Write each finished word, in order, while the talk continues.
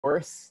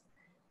course,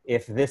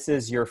 if this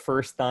is your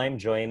first time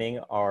joining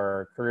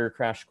our Career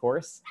Crash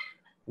course,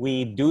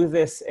 we do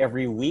this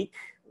every week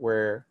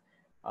where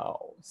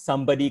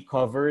somebody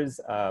covers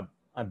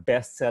a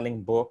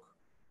best-selling book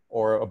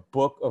or a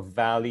book of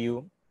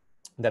value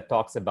that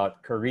talks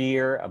about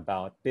career,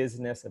 about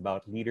business,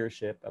 about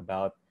leadership,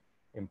 about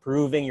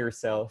improving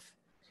yourself.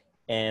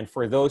 And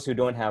for those who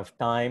don't have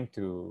time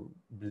to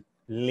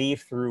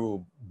leaf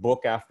through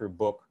book after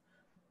book,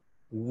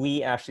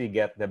 we actually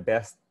get the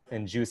best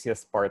and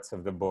juiciest parts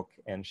of the book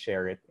and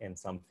share it in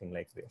something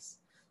like this.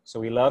 So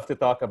we love to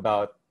talk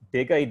about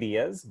big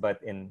ideas,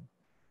 but in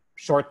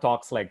short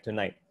talks like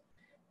tonight.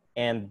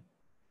 And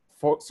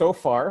so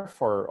far,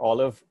 for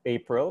all of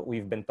April,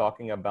 we've been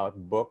talking about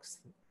books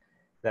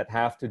that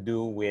have to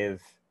do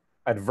with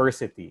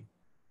adversity,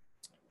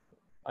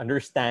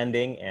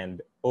 understanding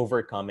and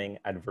overcoming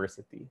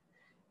adversity.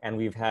 And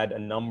we've had a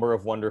number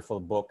of wonderful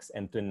books,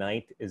 and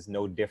tonight is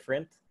no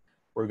different.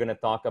 We're going to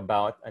talk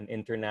about an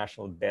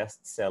international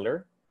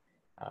bestseller.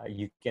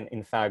 You can,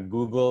 in fact,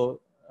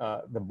 Google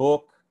the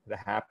book, The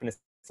Happiness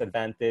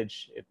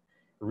Advantage,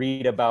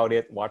 read about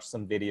it, watch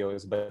some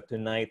videos. But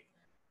tonight,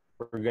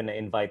 we're going to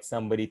invite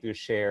somebody to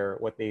share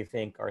what they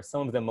think are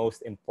some of the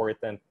most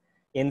important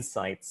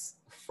insights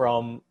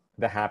from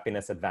The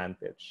Happiness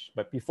Advantage.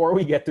 But before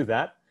we get to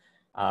that,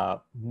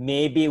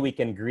 maybe we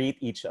can greet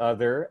each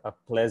other a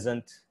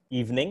pleasant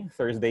evening,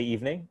 Thursday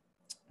evening.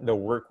 The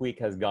work week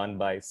has gone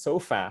by so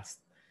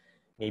fast,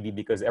 maybe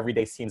because every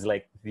day seems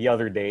like the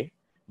other day.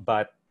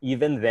 But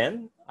even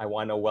then, I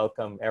want to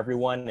welcome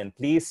everyone, and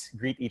please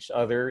greet each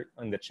other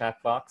in the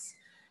chat box.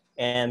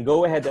 And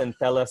go ahead and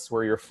tell us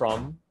where you're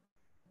from,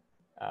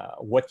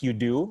 what you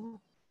do.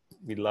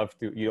 We'd love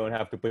to, you don't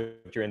have to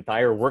put your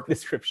entire work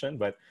description,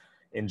 but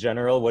in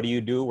general, what do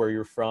you do, where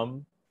you're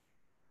from?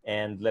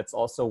 And let's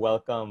also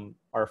welcome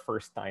our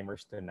first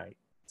timers tonight.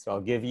 So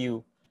I'll give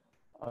you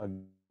a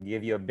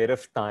bit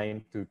of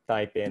time to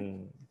type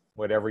in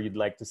whatever you'd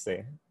like to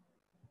say.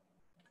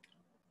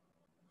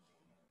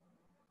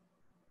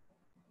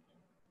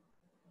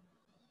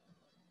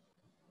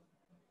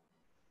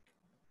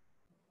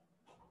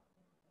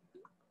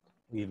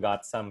 We've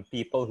got some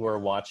people who are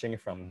watching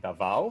from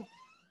Davao,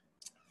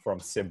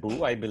 from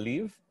Cebu, I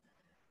believe,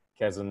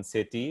 Quezon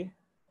City,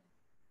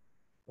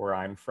 where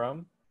I'm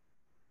from,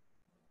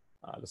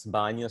 Los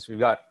Baños. We've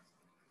got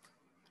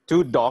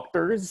 2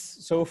 doctors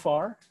so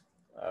far,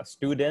 a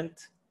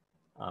student.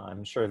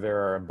 I'm sure there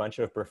are a bunch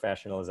of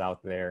professionals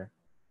out there.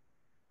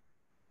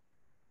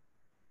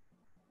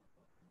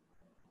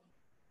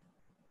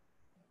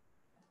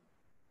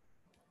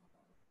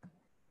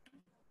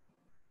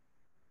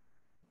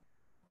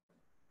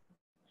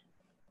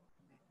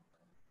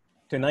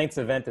 Tonight's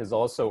event is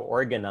also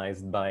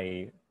organized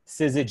by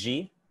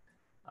Syzygy.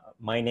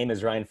 My name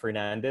is Ryan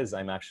Fernandez.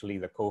 I'm actually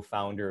the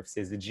co-founder of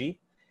Syzygy.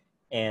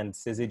 And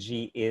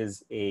Syzygy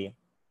is a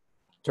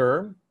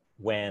term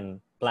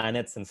when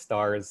planets and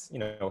stars,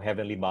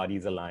 heavenly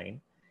bodies align.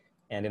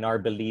 And in our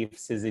belief,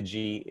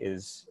 Syzygy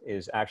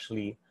is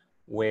actually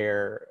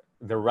where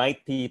the right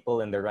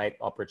people and the right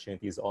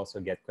opportunities also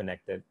get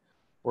connected.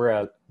 We're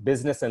a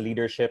business and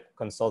leadership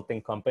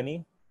consulting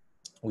company.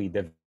 We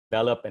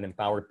develop and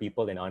empower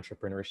people in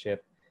entrepreneurship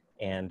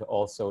and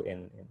also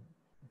in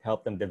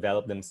help them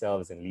develop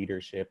themselves in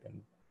leadership and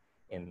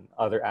in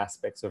other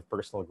aspects of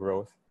personal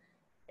growth.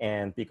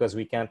 And because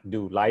we can't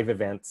do live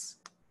events,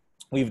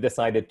 we've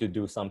decided to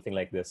do something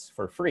like this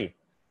for free.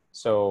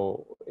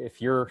 So if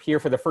you're here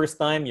for the first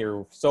time,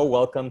 you're so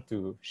welcome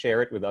to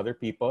share it with other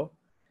people.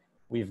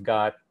 We've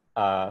got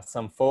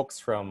some folks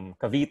from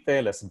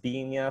Cavite, Las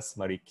Piñas,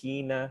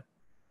 Marikina,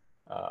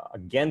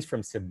 again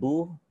from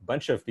Cebu, a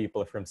bunch of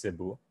people from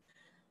Cebu,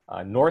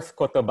 North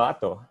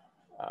Cotabato,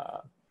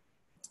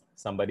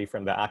 somebody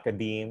from the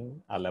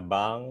Academe,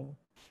 Alabang,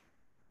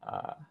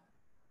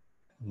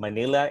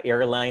 Manila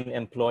airline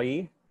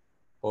employee.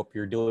 Hope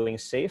you're doing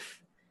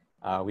safe.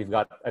 We've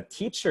got a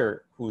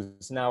teacher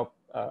who's now,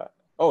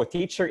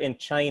 teacher in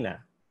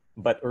China,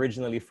 but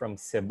originally from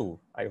Cebu.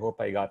 I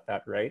hope I got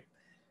that right.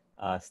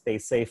 Stay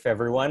safe,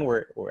 everyone,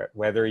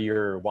 whether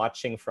you're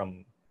watching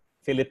from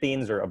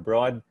Philippines or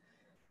abroad.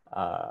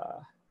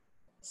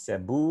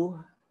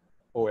 Cebu,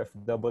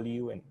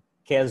 OFW, and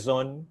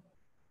Quezon,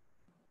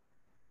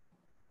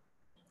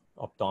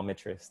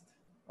 optometrist.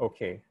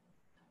 Okay,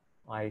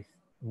 I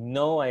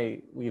know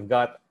we've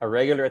got a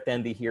regular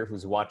attendee here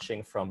who's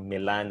watching from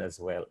Milan as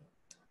well.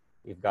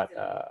 We've got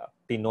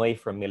Pinoy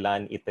from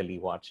Milan, Italy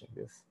watching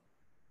this.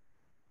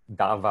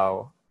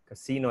 Davao,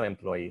 casino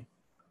employee.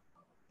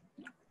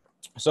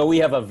 So we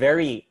have a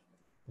very,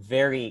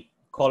 very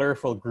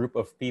colorful group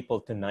of people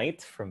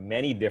tonight from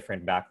many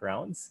different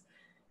backgrounds.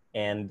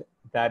 And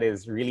that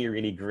is really,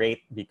 really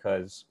great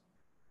because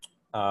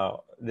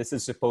this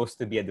is supposed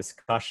to be a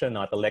discussion,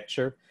 not a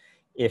lecture.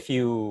 If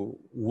you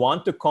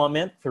want to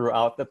comment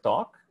throughout the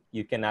talk,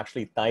 you can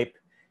actually type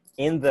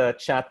in the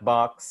chat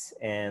box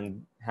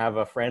and have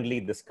a friendly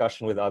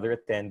discussion with other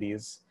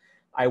attendees.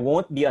 I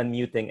won't be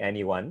unmuting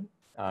anyone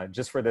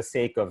just for the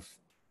sake of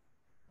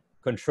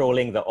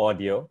controlling the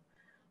audio.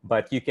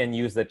 but you can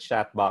use the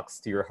chat box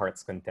to your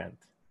heart's content.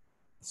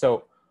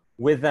 So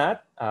with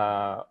that,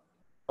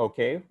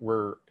 okay,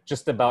 we're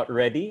just about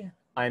ready.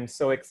 I'm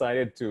so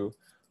excited to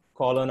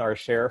call on our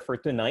share for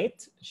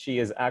tonight. She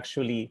is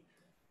actually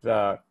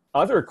the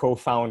other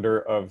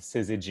co-founder of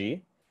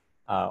Syzygy.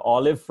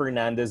 Olive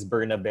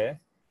Fernandez-Bernabe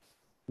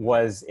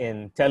was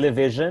in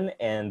television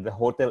and the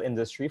hotel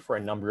industry for a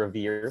number of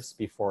years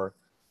before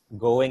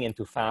going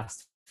into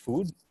fast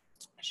food.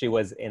 She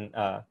was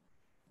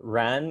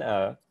ran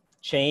a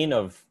chain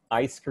of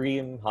ice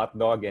cream, hot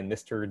dog, and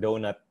Mr.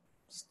 Donut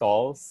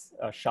stalls,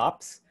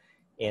 shops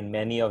in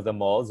many of the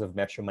malls of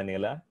Metro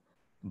Manila.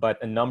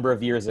 But a number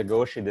of years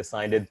ago, she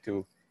decided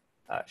to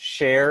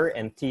share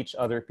and teach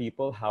other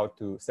people how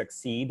to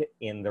succeed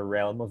in the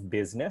realm of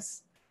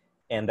business.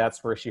 And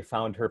that's where she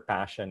found her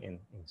passion in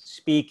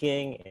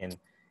speaking,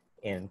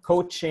 in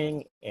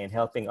coaching, and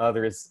helping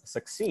others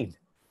succeed.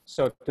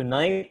 So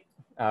tonight,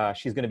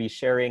 she's going to be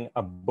sharing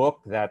a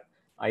book that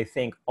I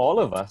think all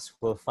of us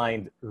will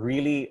find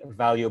really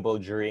valuable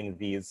during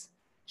these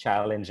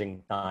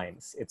challenging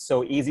times. It's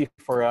so easy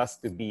for us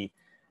to be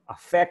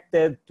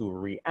affected, to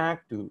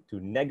react to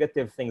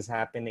negative things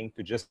happening,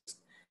 to just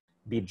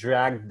be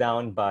dragged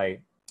down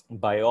by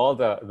all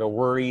the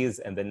worries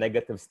and the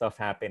negative stuff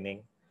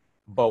happening.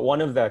 But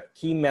one of the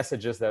key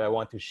messages that I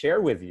want to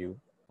share with you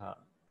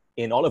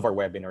in all of our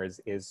webinars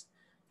is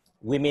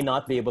we may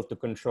not be able to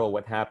control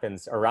what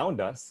happens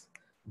around us,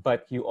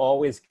 but you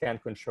always can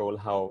control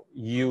how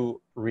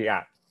you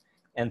react.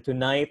 And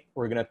tonight,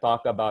 we're going to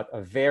talk about a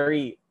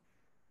very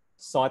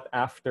sought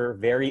after,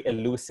 very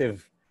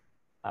elusive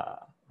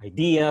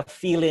idea,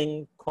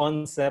 feeling,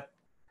 concept,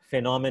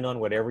 phenomenon,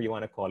 whatever you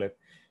want to call it.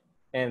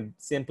 And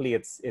simply,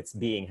 it's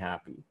being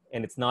happy.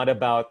 And it's not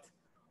about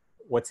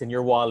what's in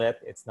your wallet.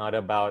 It's not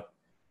about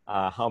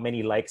how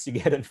many likes you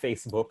get on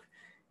Facebook.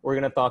 We're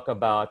going to talk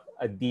about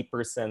a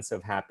deeper sense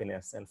of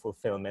happiness and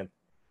fulfillment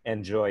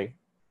and joy,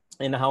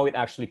 and how it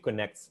actually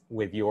connects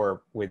with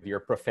your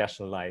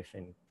professional life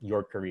and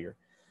your career.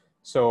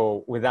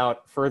 So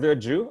without further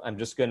ado, I'm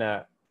just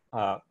gonna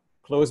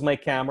close my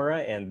camera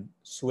and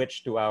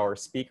switch to our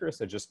speaker.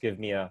 So just give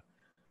me a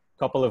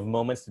couple of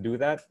moments to do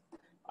that.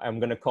 I'm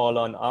gonna call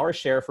on our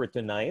share for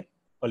tonight,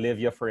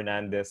 Olivia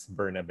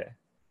Fernandez-Bernabe.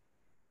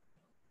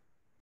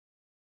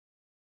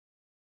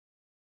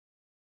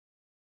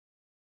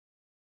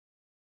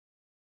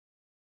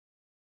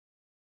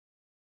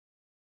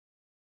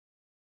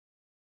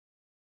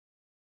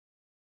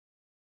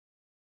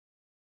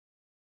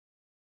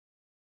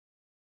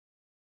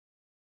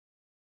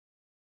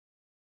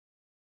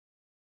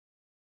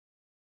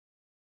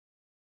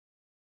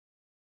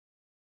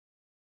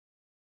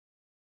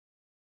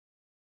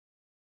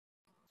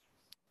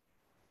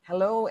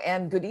 Hello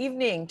and good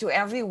evening to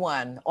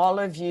everyone, all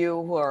of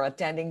you who are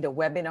attending the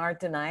webinar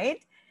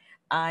tonight.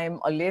 I'm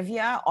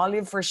Olivia,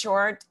 Olive for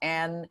short,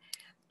 and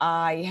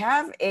I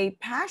have a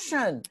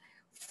passion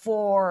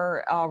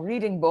for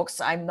reading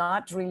books. I'm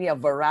not really a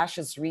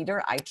voracious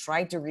reader. I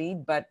try to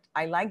read, but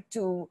I like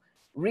to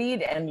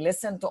read and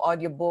listen to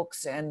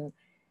audiobooks and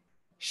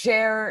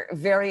share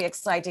very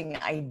exciting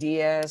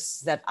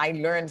ideas that I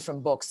learned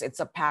from books.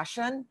 It's a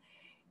passion.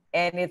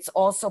 And it's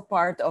also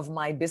part of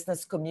my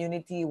business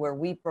community where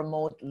we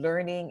promote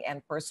learning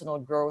and personal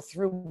growth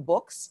through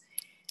books.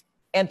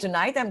 And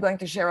tonight I'm going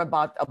to share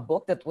about a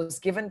book that was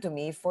given to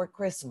me for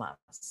Christmas,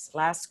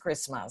 last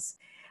Christmas.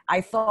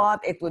 I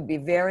thought it would be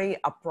very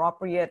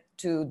appropriate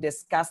to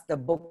discuss the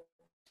book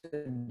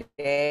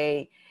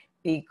today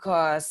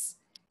because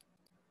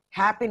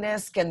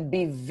happiness can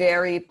be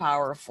very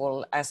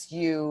powerful, as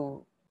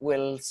you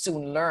will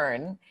soon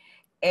learn.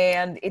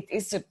 And it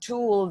is a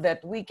tool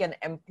that we can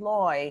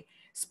employ,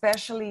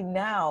 especially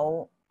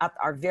now at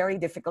our very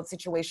difficult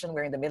situation.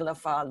 We're in the middle of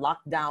a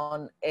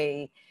lockdown,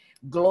 a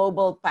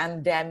global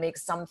pandemic,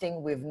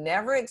 something we've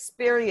never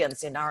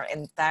experienced in our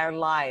entire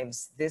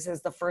lives. This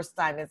is the first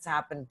time it's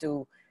happened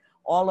to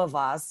all of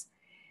us.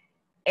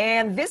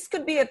 And this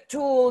could be a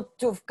tool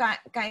to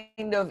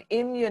kind of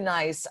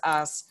immunize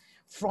us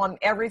from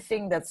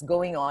everything that's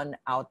going on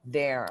out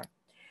there.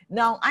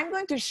 Now, I'm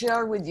going to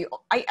share with you,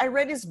 I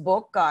read this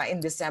book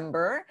in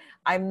December.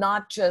 I'm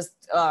not just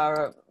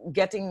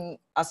getting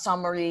a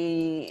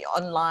summary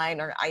online,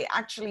 or I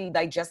actually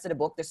digested the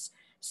book. There's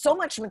so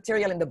much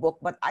material in the book,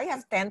 but I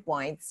have 10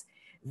 points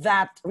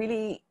that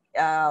really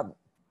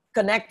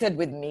connected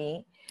with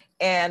me.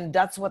 And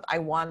that's what I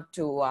want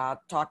to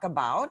talk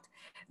about.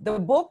 The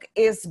book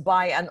is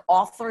by an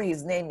author.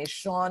 His name is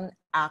Shawn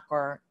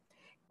Achor.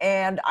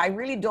 And I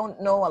really don't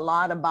know a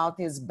lot about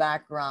his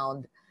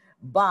background,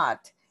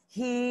 but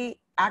he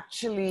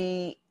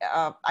actually,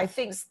 I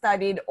think,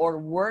 studied or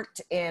worked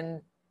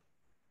in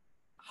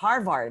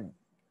Harvard.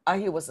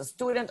 He was a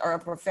student or a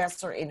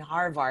professor in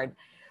Harvard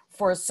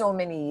for so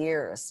many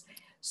years.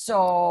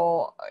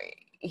 So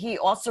he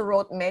also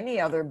wrote many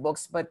other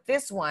books, but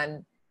this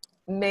one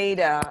made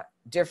a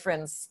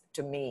difference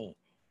to me.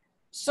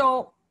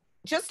 So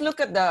just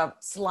look at the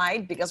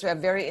slide because we have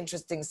very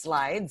interesting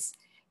slides.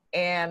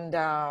 And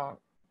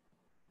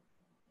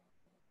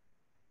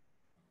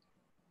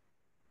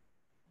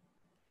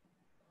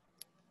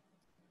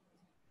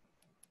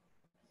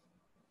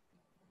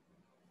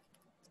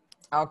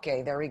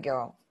Okay, there we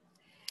go.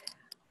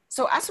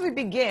 So as we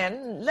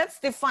begin, let's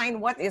define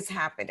what is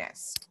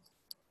happiness.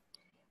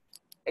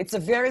 It's a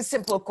very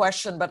simple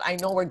question, but I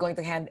know we're going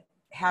to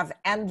have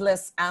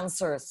endless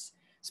answers,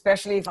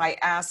 especially if I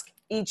ask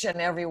each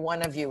and every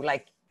one of you.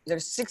 Like,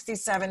 there's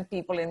 67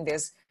 people in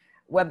this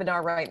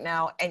webinar right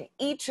now, and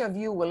each of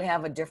you will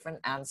have a different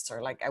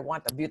answer. Like, I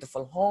want a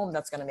beautiful home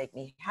that's going to make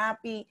me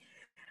happy.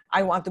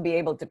 I want to be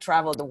able to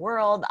travel the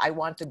world. I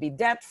want to be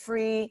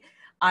debt-free.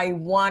 I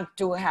want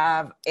to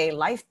have a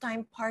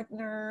lifetime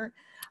partner.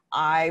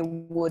 I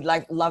would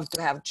love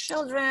to have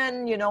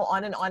children, you know,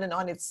 on and on and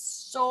on. It's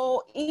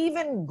so,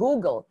 even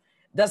Google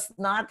does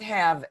not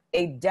have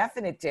a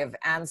definitive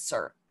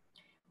answer,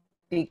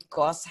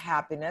 because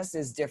happiness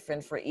is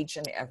different for each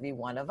and every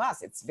one of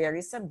us. It's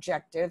very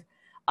subjective,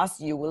 as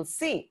you will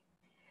see.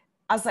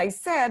 As I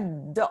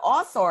said, the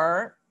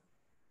author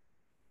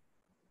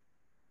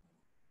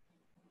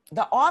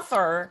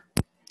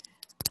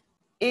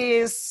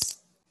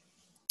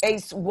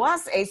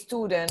was a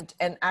student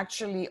and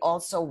actually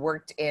also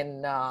worked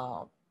in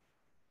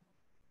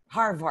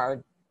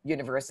Harvard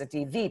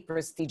University, the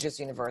prestigious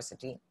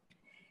university.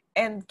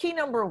 And key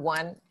number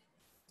one,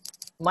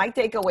 my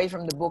takeaway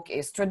from the book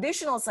is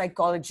traditional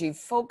psychology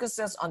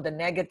focuses on the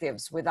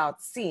negatives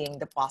without seeing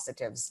the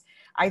positives.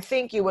 I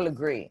think you will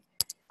agree.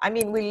 I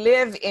mean, we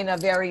live in a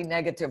very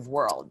negative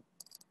world.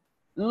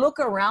 Look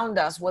around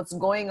us, what's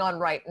going on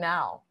right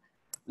now.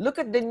 Look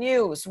at the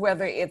news,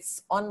 whether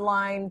it's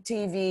online,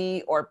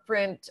 TV, or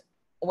print.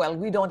 Well,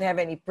 we don't have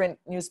any print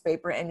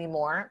newspaper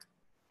anymore.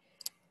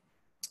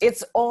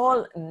 It's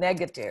all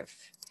negative.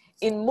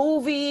 In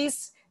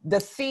movies, the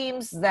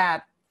themes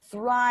that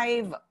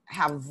thrive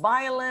have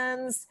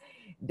violence,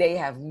 they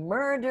have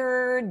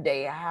murder,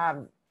 they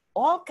have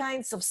all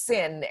kinds of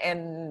sin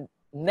and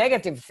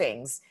negative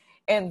things.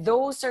 And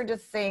those are the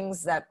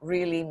things that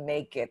really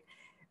make it.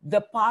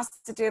 The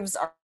positives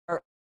are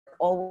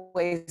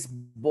always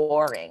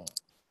boring.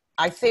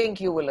 I think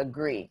you will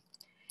agree.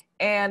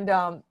 And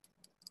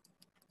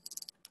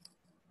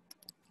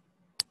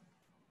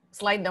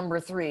slide number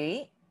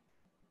 3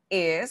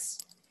 is,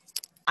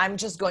 I'm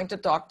just going to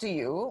talk to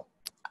you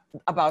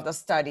about a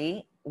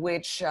study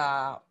which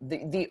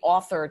the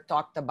author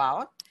talked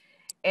about.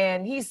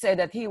 And he said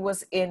that he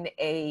was in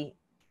a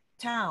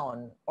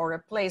town or a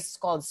place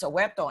called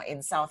Soweto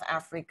in South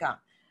Africa,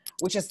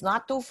 which is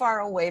not too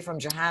far away from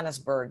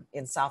Johannesburg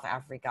in South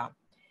Africa.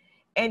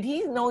 And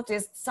he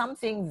noticed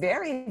something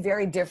very,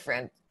 very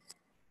different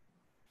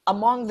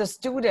among the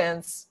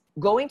students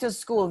going to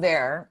school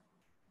there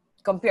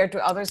compared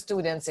to other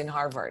students in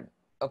Harvard.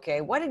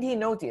 Okay, what did he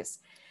notice?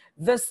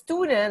 The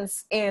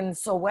students in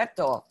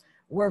Soweto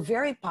were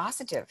very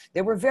positive.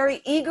 They were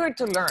very eager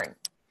to learn.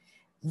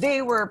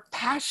 They were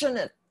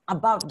passionate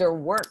about their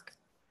work.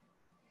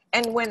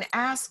 And when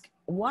asked,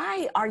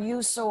 why are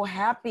you so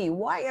happy?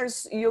 Why are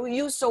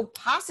you so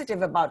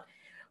positive about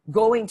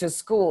going to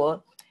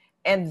school?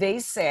 And they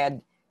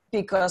said,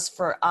 because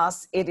for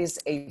us, it is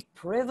a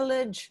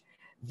privilege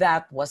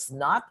that was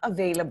not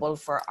available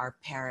for our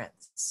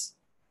parents.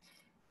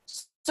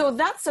 So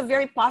that's a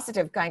very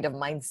positive kind of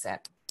mindset.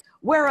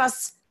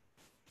 Whereas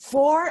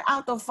 4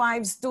 out of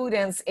 5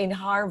 students in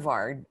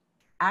Harvard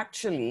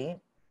actually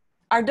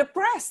are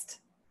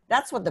depressed.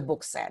 That's what the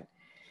book said.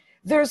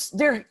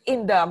 They're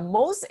in the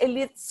most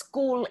elite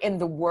school in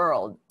the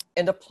world,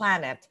 in the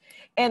planet,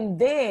 and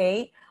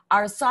they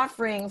are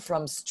suffering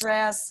from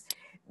stress.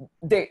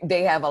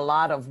 They have a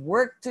lot of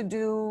work to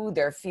do.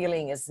 Their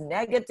feeling is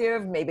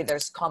negative. Maybe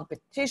there's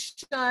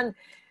competition,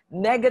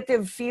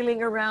 negative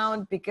feeling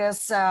around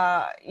because,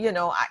 you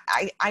know,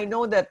 I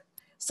know that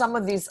some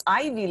of these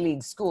Ivy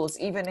League schools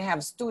even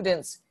have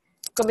students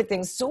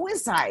committing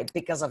suicide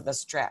because of the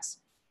stress.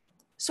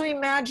 So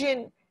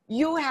imagine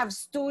you have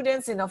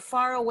students in a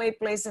faraway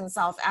place in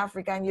South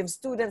Africa and you have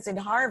students in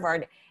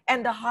Harvard,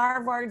 and the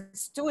Harvard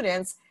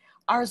students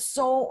are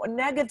so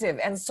negative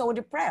and so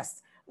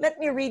depressed. Let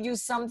me read you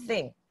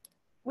something.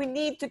 We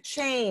need to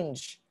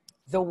change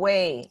the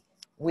way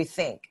we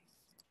think.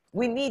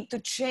 We need to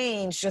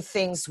change the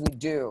things we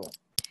do.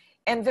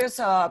 And there's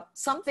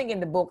something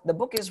in the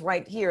book is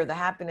right here, The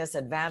Happiness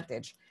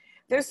Advantage.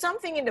 There's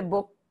something in the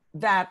book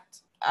that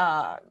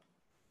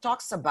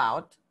talks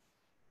about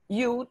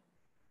you,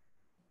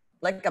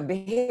 like a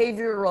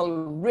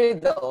behavioral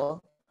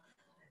riddle.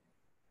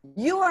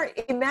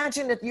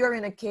 Imagine that you're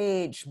in a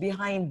cage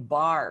behind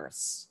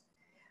bars.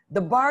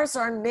 The bars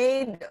are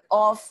made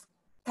of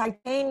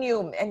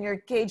titanium and your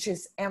cage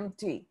is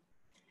empty.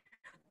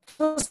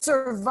 To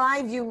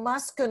survive, you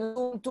must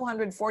consume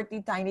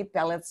 240 tiny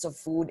pellets of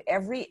food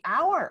every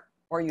hour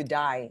or you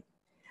die.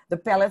 The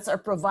pellets are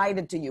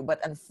provided to you, but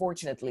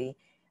unfortunately,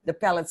 the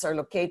pellets are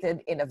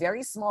located in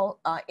very small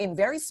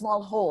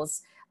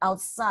holes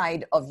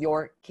outside of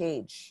your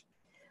cage.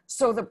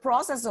 So the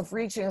process of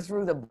reaching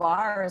through the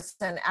bars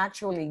and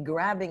actually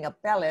grabbing a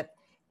pellet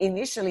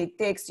initially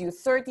takes you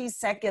 30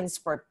 seconds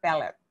per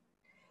pellet.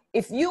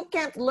 If you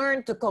can't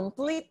learn to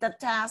complete the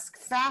task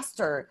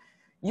faster,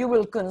 you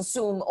will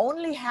consume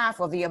only half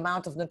of the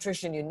amount of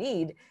nutrition you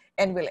need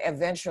and will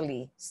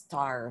eventually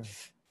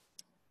starve.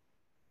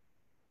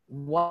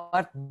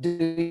 What do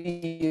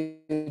you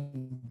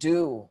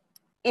do?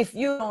 If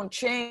you don't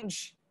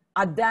change,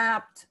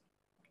 adapt,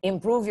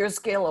 improve your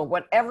skill, or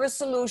whatever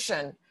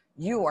solution,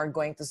 you are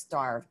going to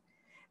starve.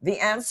 The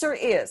answer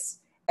is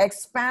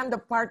expand the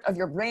part of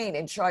your brain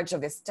in charge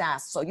of this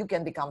task so you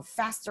can become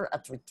faster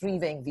at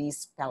retrieving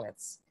these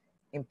pellets.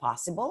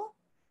 Impossible?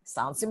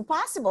 Sounds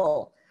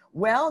impossible.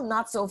 Well,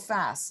 not so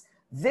fast.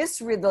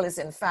 This riddle is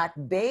in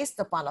fact based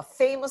upon a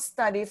famous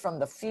study from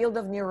the field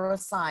of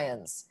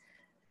neuroscience,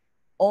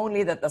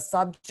 only that the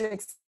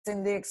subjects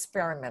in the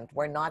experiment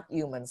were not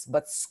humans,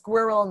 but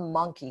squirrel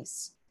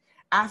monkeys.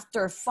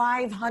 After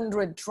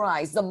 500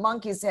 tries, the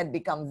monkeys had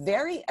become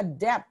very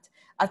adept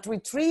at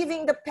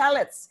retrieving the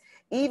pellets,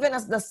 even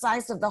as the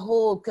size of the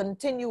hole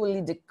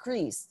continually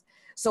decreased.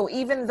 So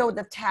even though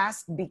the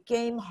task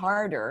became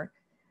harder,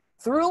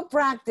 through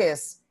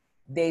practice,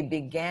 they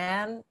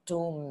began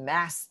to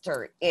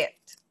master it.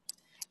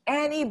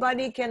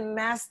 Anybody can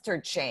master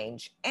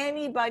change.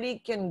 Anybody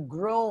can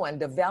grow and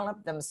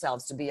develop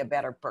themselves to be a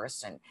better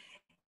person.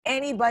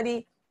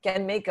 Anybody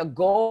can make a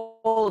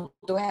goal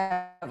to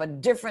have a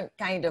different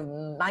kind of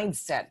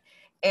mindset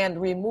and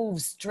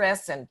remove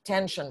stress and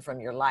tension from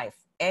your life.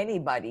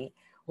 Anybody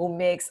who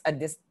makes a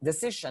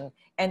decision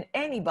and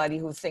anybody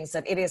who thinks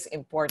that it is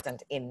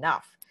important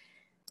enough.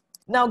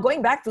 Now,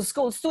 going back to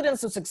school,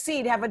 students who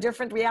succeed have a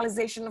different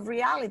realization of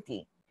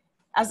reality.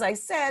 As I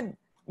said,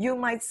 you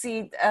might see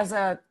it as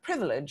a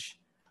privilege,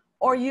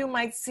 or you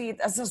might see it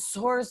as a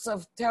source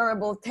of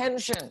terrible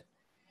tension.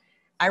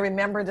 I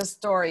remember the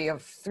story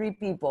of 3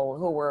 people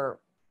who were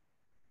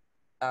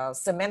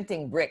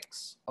cementing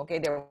bricks. Okay,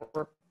 they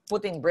were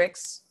putting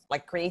bricks,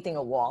 like creating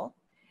a wall.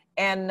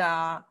 And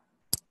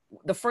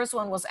the first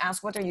one was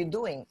asked, "What are you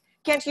doing?"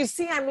 "Can't you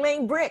see I'm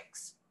laying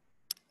bricks?"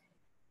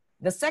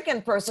 The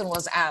second person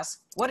was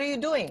asked, "What are you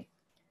doing?"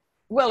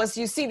 "Well, as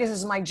you see, this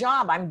is my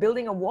job. I'm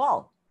building a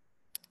wall."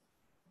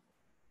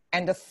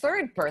 And the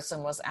third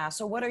person was asked,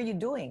 "So what are you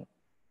doing?"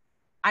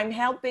 "I'm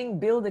helping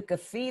build a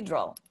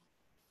cathedral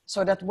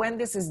so that when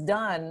this is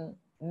done,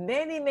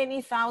 many,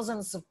 many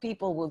thousands of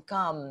people will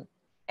come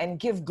and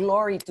give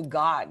glory to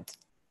God."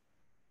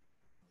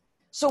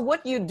 So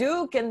what you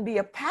do can be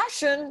a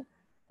passion,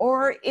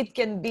 or it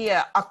can be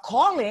a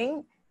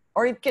calling,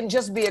 or it can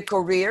just be a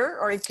career,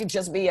 or it could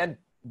just be a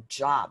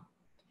job.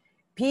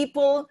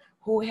 People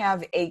who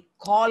have a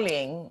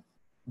calling,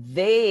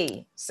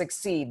 they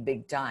succeed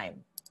big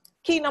time.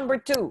 Key number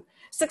 2,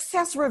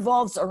 success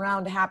revolves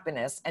around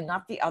happiness and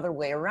not the other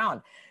way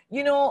around.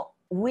 You know,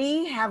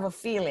 we have a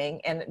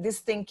feeling and this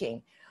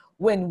thinking,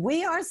 when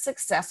we are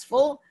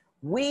successful,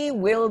 we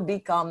will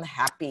become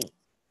happy,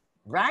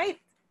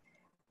 right?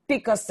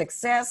 Because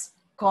success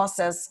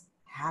causes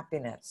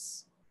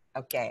happiness.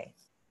 Okay,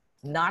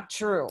 not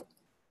true,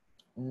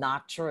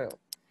 not true.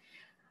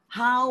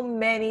 How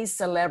many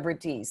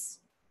celebrities,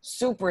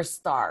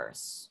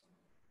 superstars,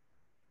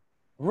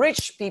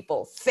 rich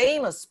people,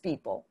 famous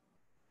people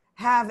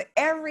have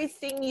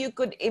everything you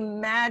could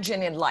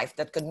imagine in life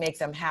that could make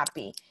them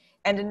happy?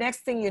 And the next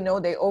thing you know,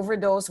 they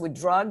overdose with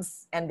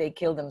drugs and they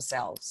kill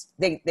themselves.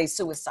 They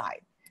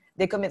suicide.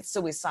 They commit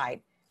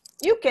suicide.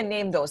 You can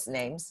name those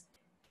names.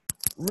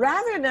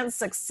 Rather than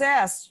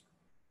success,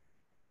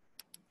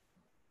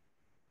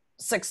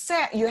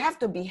 you have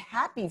to be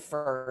happy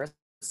first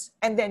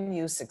and then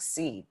you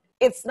succeed.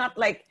 It's not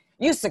like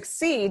you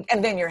succeed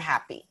and then you're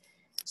happy.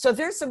 So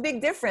there's a big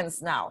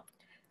difference now.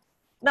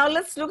 Now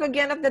let's look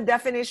again at the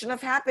definition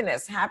of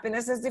happiness.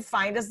 Happiness is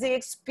defined as the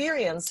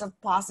experience of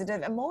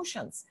positive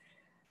emotions.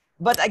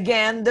 But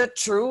again, the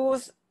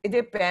truth, it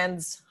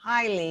depends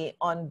highly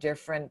on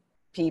different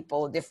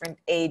people, different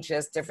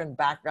ages, different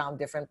background,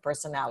 different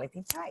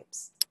personality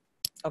types.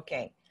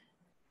 Okay,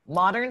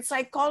 modern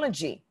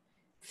psychology.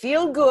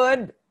 Feel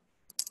good,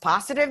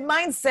 positive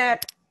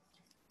mindset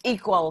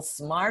equals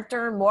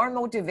smarter, more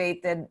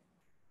motivated,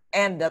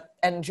 and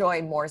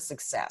enjoy more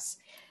success.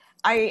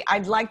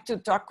 I'd like to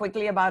talk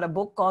quickly about a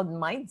book called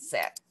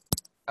Mindset.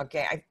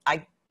 Okay,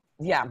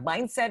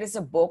 Mindset is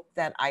a book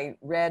that I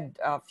read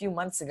a few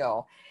months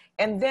ago.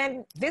 And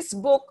then this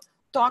book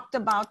talked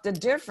about the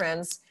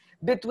difference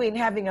between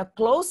having a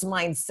closed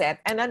mindset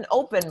and an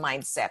open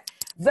mindset.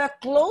 The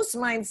closed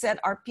mindset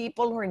are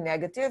people who are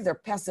negative, they're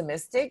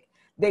pessimistic,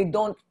 they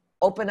don't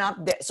open up,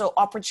 so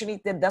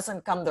opportunity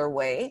doesn't come their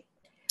way.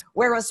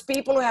 Whereas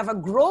people who have a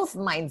growth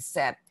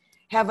mindset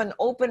have an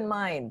open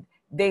mind.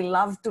 They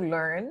love to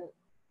learn.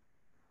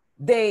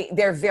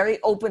 They're very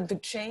open to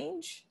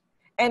change.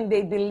 And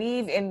they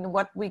believe in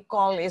what they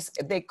call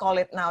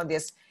it now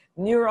this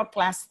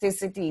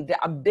neuroplasticity,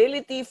 the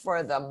ability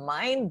for the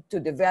mind to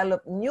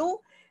develop new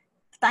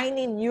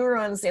tiny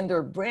neurons in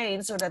their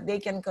brain so that they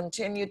can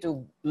continue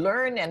to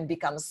learn and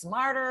become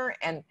smarter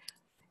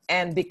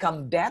and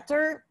become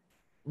better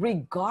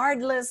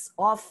regardless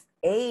of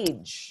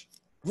age.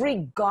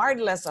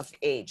 Regardless of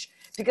age.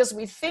 Because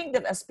we think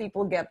that as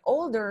people get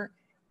older,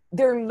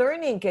 their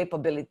learning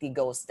capability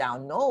goes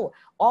down. No,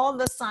 all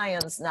the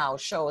science now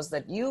shows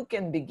that you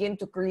can begin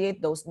to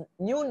create those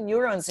new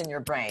neurons in your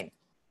brain,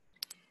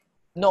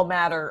 no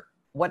matter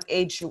what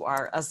age you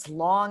are, as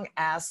long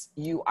as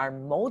you are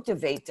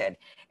motivated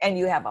and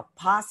you have a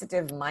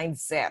positive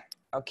mindset.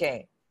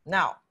 Okay,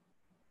 now,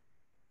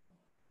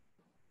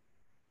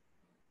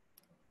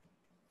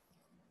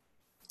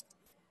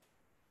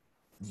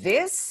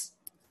 this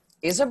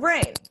is a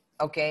brain,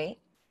 okay?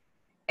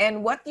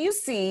 And what you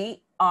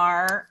see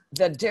are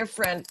the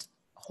different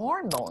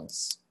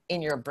hormones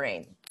in your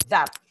brain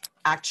that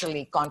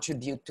actually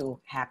contribute to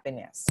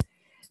happiness.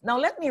 Now,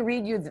 let me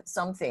read you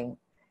something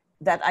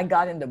that I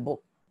got in the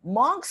book.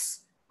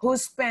 Monks who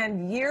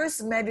spend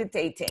years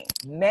meditating,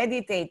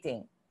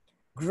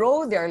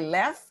 grow their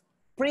left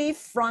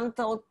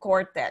prefrontal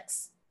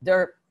cortex,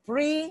 their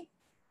prefrontal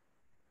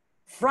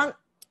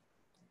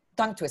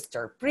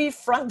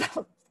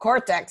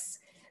cortex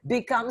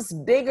becomes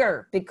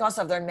bigger because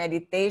of their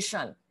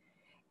meditation.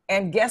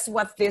 And guess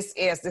what this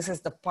is? This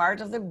is the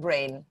part of the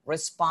brain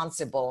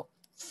responsible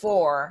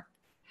for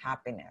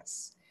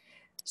happiness.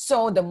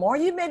 So the more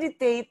you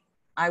meditate,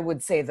 I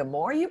would say the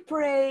more you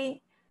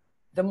pray,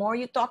 the more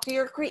you talk to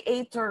your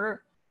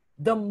creator,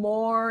 the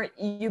more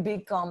you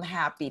become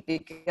happy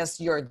because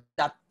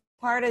that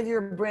part of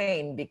your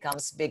brain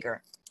becomes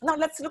bigger. Now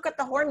let's look at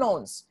the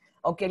hormones.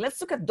 Okay, let's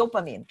look at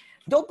dopamine.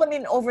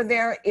 Dopamine over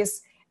there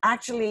is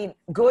actually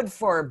good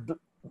for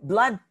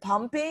blood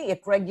pumping.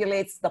 It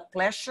regulates the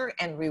pleasure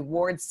and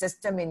reward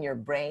system in your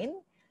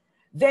brain.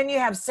 Then you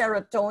have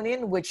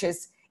serotonin, which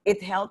is,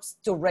 it helps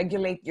to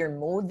regulate your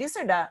mood. These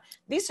are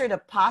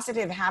the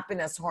positive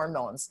happiness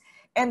hormones.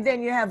 And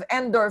then you have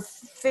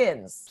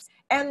endorphins.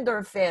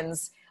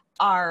 Endorphins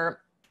are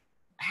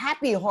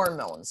happy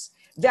hormones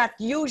that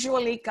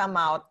usually come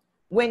out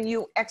when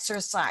you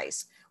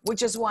exercise,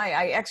 which is why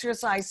I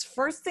exercise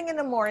first thing in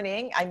the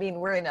morning. I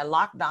mean, we're in a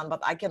lockdown, but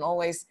I can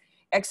always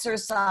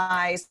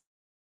exercise,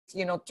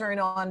 you know, turn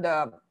on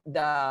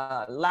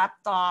the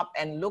laptop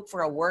and look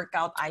for a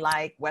workout I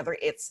like, whether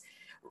it's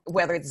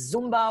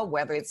Zumba,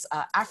 whether it's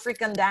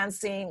African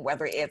dancing,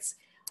 whether it's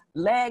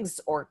legs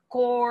or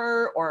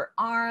core or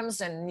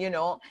arms, and, you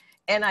know,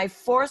 and I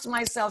force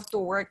myself to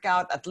work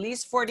out at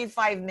least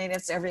 45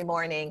 minutes every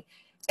morning.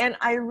 And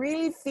I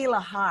really feel a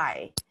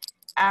high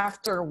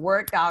after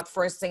workout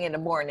first thing in the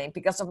morning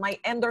because of my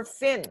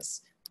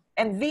endorphins.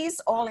 And these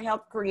all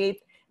help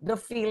create the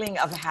feeling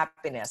of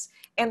happiness.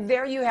 And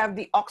there you have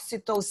the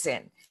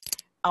oxytocin,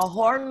 a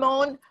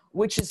hormone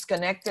which is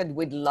connected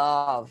with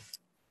love.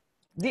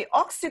 The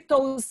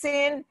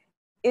oxytocin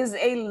is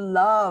a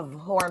love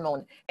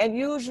hormone and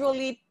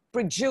usually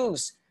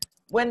produced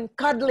when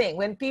cuddling,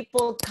 when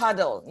people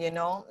cuddle, you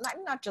know.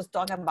 I'm not just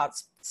talking about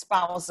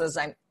spouses,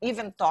 I'm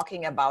even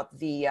talking about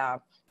the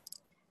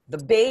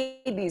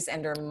babies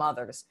and their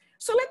mothers.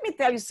 So let me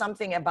tell you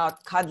something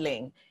about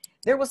cuddling.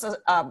 There was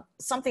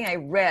something I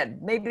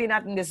read, maybe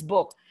not in this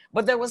book,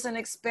 but there was an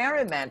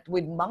experiment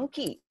with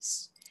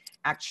monkeys,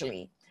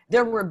 actually.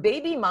 There were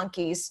baby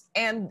monkeys,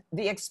 and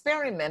the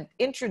experiment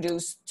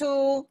introduced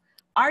two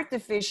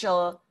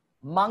artificial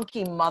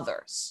monkey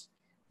mothers,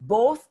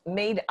 both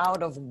made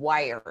out of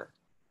wire.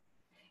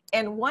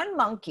 And one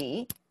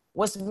monkey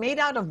was made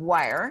out of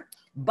wire,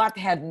 but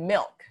had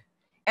milk.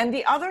 And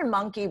the other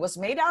monkey was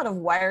made out of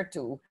wire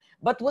too,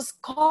 but was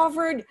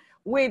covered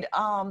with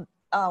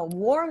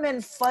warm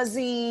and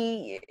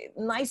fuzzy,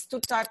 nice to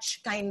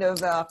touch kind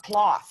of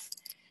cloth.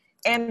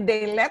 And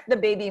they let the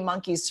baby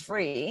monkeys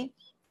free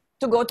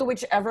to go to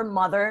whichever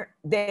mother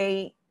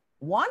they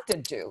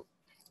wanted to.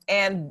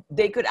 And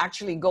they could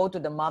actually go to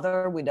the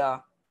mother with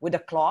a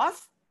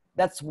cloth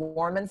that's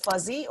warm and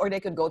fuzzy, or they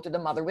could go to the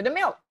mother with the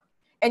milk.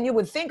 And you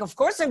would think, of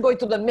course, they're going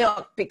to the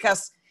milk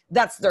because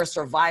that's their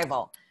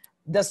survival.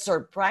 The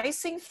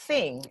surprising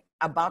thing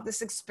about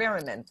this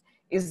experiment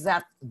is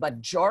that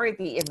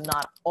majority, if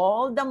not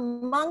all the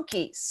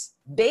monkeys,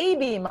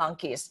 baby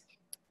monkeys,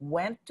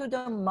 went to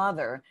the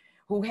mother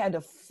who had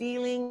a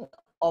feeling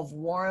of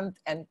warmth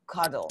and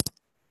cuddle.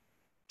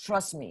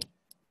 Trust me,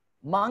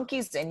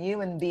 monkeys and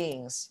human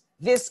beings,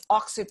 this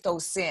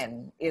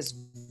oxytocin is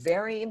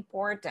very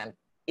important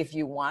if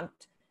you want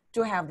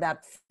to have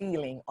that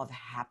feeling of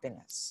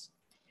happiness.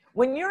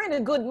 When you're in a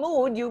good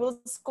mood, you will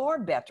score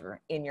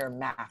better in your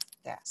math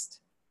test.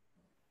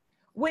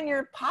 When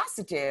you're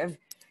positive,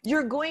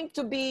 you're going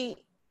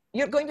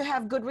to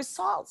have good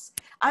results.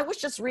 I was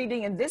just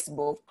reading in this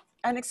book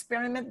an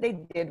experiment they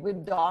did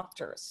with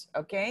doctors,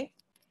 okay?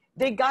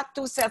 They got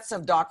two sets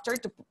of doctors.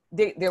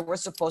 They were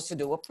supposed to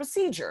do a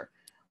procedure.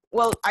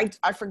 Well,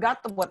 I forgot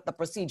what the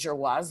procedure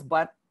was,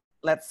 but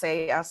let's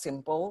say a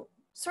simple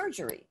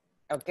surgery,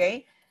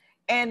 okay?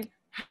 And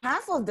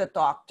half of the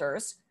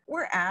doctors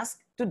were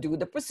asked to do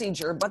the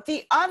procedure, but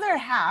the other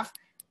half,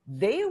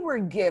 they were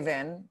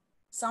given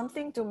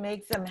something to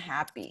make them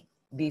happy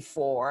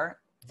before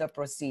the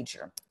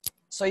procedure.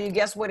 So you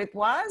guess what it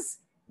was?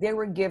 They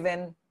were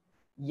given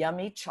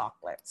yummy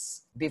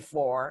chocolates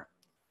before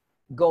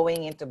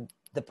going into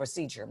the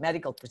procedure,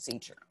 medical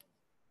procedure.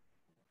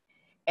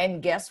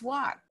 And guess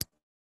what?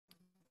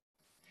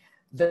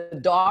 The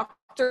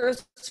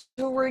doctors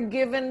who were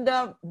given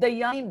the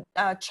yummy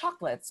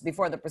chocolates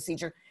before the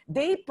procedure,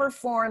 they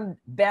performed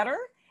better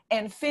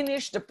and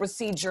finished the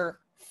procedure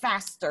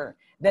faster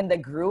than the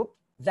group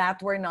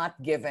that were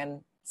not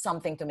given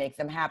something to make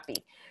them happy.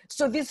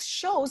 So this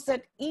shows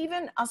that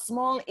even a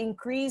small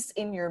increase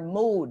in your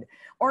mood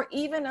or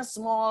even a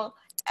small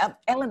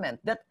element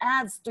that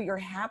adds to your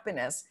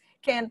happiness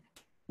can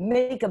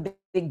make a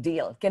big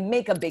deal, can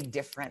make a big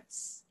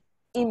difference.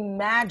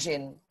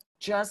 Imagine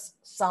just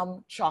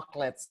some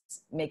chocolates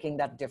making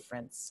that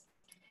difference.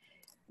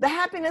 The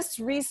Happiness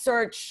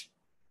Research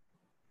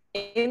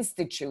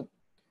Institute,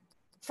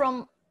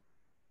 from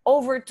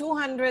over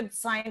 200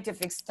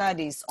 scientific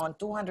studies on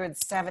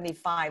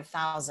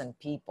 275,000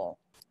 people,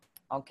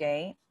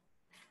 okay?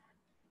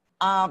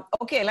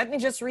 Okay, let me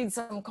just read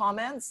some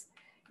comments.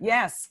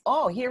 Yes,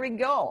 oh, here we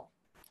go.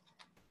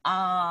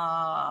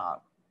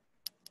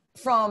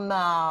 From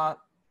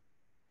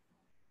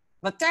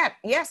Matet,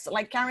 yes,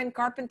 like Karen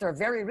Carpenter,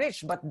 very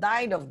rich, but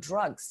died of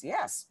drugs,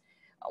 yes.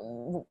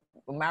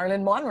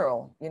 Marilyn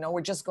Monroe, you know,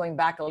 we're just going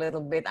back a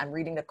little bit. I'm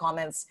reading the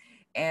comments.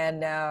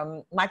 And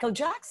Michael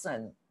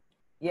Jackson,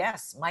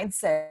 yes,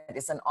 Mindset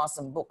is an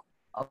awesome book.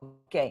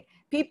 Okay,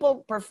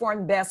 people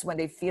perform best when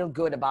they feel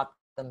good about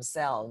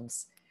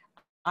themselves.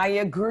 I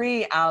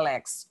agree,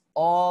 Alex,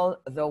 all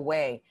the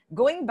way.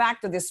 Going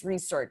back to this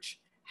research,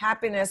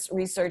 Happiness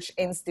Research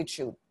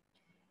Institute,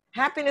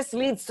 happiness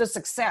leads to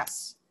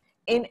success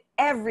in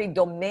every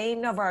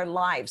domain of our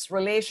lives,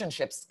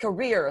 relationships,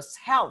 careers,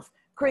 health,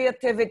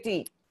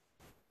 creativity.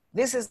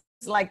 This is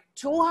like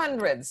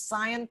 200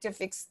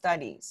 scientific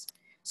studies.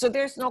 So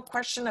there's no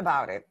question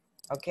about it,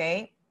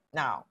 okay?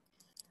 Now,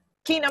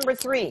 key number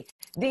 3,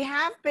 the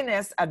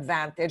happiness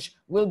advantage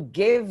will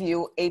give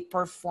you a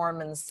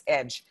performance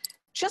edge.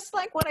 Just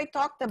like what I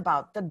talked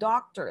about, the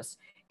doctors.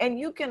 And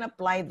you can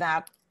apply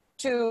that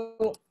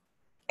to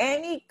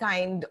any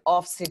kind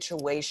of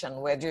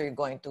situation, whether you're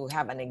going to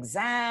have an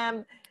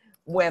exam,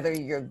 whether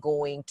you're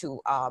going to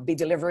be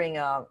delivering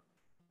a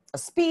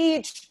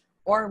speech,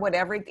 or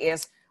whatever it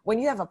is. When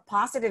you have a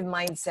positive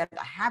mindset,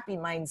 a happy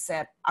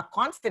mindset, a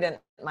confident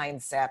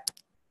mindset,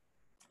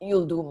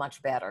 you'll do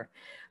much better.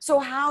 So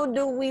how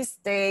do we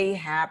stay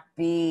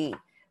happy?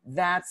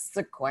 That's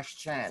the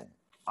question.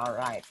 All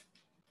right.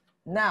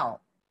 Now,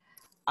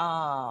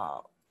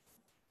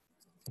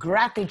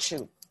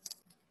 gratitude.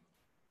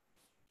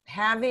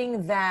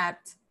 Having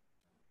that,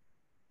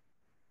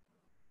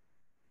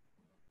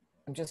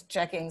 I'm just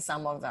checking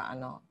some of the,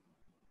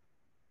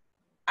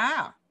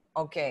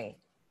 okay.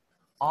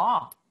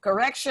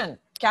 Correction.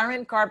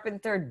 Karen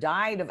Carpenter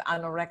died of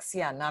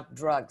anorexia, not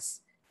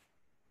drugs.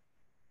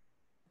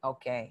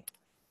 Okay.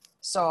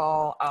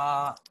 So,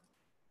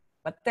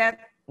 but that,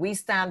 we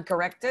stand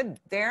corrected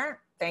there.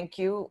 Thank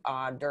you,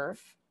 Durf.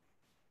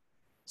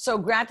 So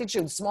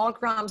gratitude, small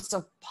crumbs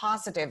of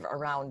positive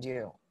around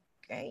you.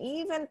 Okay,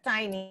 even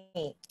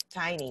tiny.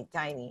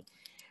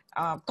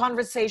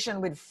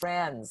 Conversation with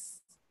friends,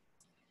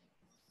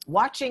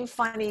 watching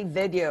funny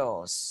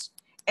videos,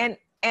 and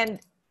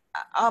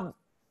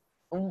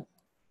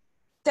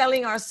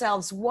telling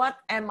ourselves, what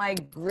am I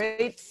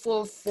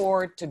grateful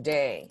for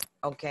today?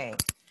 Okay,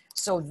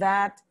 so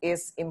that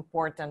is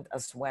important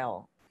as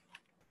well.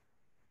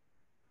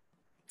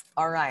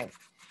 All right,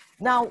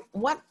 now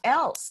what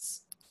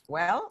else?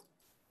 Well,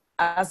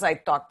 as I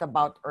talked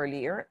about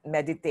earlier,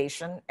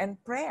 meditation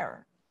and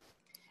prayer.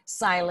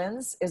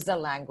 Silence is the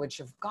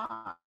language of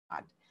God.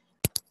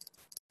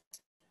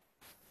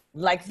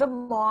 Like the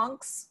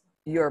monks,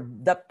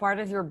 that part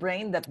of your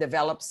brain that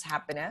develops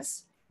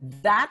happiness,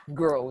 that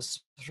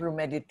grows through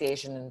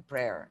meditation and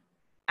prayer.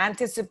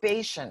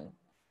 Anticipation.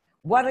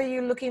 What are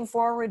you looking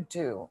forward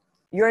to?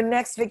 Your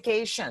next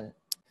vacation.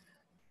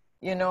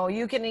 You know,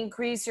 you can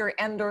increase your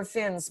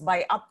endorphins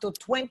by up to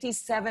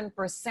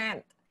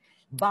 27%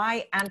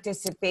 by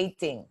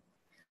anticipating.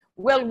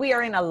 Well, we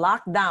are in a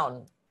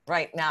lockdown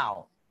right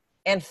now,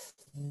 and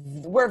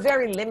we're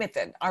very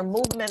limited. Our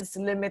movement's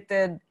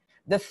limited.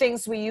 The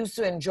things we used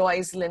to enjoy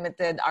is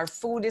limited. Our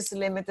food is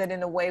limited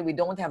in a way. We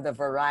don't have the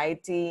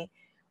variety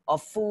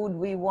of food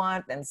we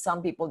want, and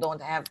some people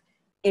don't have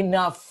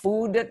enough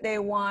food that they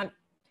want.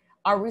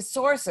 Our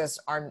resources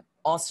are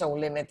also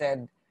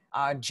limited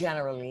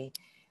generally.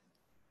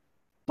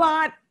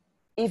 But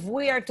if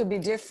we are to be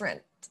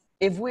different,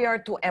 if we are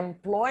to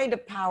employ the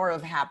power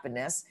of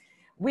happiness,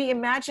 we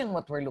imagine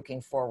what we're looking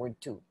forward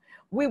to.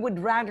 We would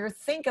rather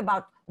think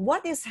about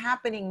what is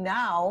happening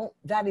now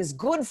that is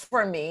good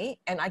for me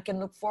and I can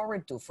look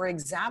forward to. For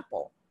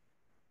example,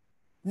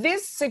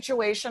 this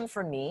situation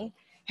for me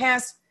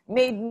has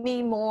made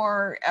me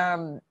more,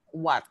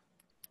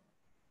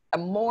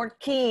 more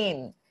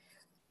keen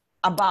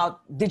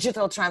about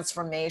digital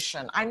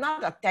transformation. I'm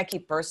not a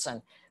techie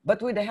person,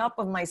 but with the help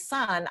of my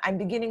son, I'm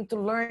beginning to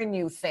learn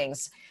new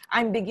things.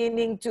 I'm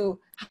beginning to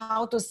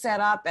how to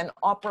set up and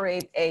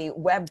operate a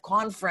web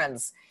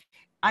conference.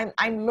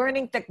 I'm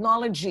learning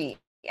technology,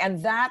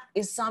 and that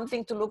is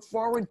something to look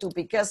forward to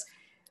because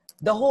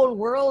the whole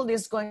world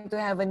is going to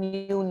have a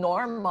new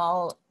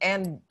normal,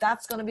 and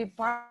that's going to be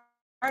part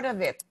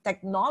of it,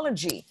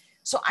 technology.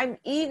 So I'm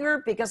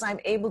eager because I'm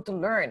able to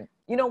learn.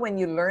 You know, when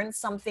you learn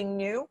something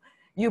new,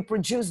 you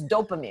produce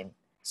dopamine.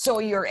 So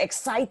you're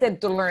excited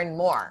to learn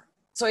more.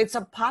 So it's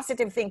a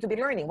positive thing to be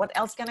learning. What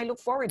else can I look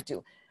forward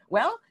to?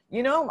 Well,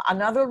 you know,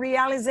 another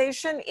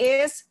realization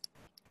is,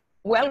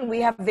 well,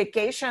 we have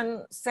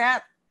vacation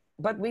set,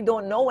 but we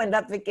don't know when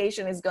that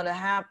vacation is going to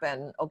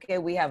happen. Okay,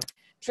 we have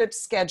trips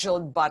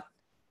scheduled, but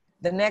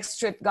the next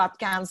trip got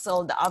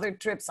canceled. The other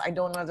trips, I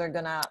don't know if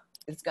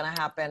it's gonna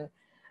happen.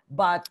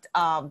 But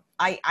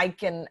I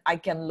can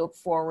look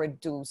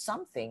forward to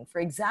something. For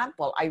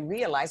example, I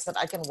realized that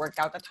I can work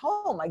out at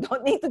home. I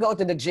don't need to go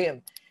to the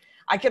gym.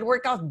 I can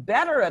work out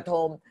better at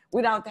home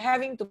without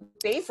having to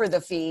pay for the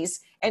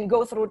fees and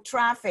go through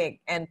traffic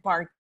and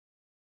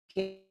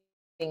parking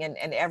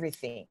and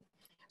everything.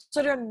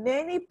 So there are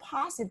many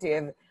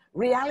positive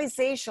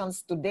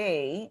realizations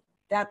today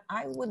that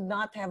I would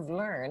not have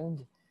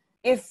learned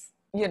if,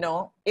 you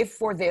know, if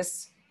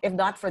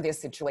not for this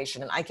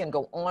situation. And I can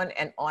go on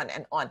and on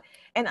and on.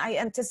 And I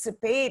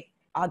anticipate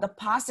the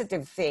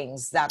positive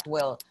things that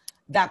will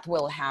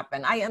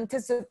happen. I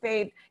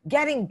anticipate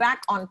getting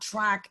back on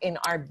track in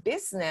our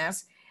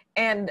business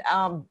and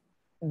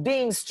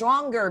being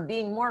stronger,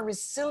 being more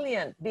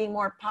resilient, being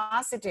more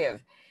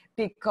positive,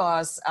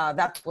 because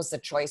that was the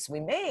choice we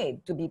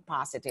made, to be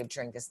positive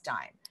during this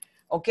time.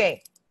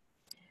 Okay.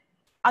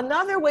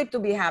 Another way to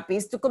be happy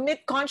is to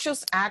commit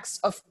conscious acts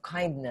of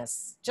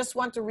kindness. Just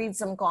want to read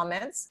some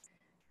comments.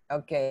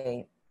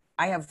 Okay.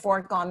 I have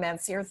 4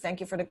 comments here. Thank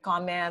you for the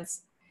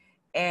comments.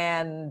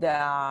 And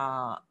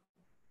all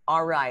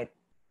right.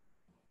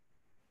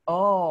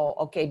 Oh,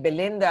 okay.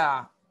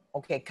 Belinda,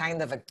 okay,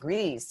 kind of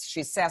agrees.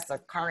 She says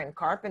that Karen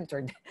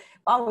Carpenter,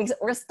 oh,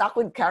 we're stuck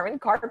with Karen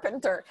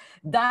Carpenter,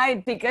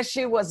 died because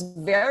she was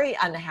very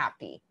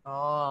unhappy.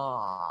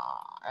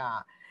 Oh,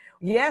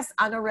 yes,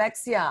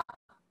 anorexia.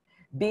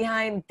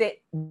 Behind,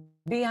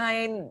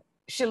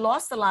 she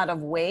lost a lot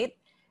of weight.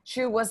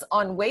 She was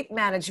on weight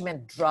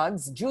management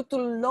drugs due to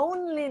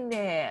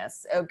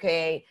loneliness.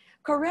 Okay,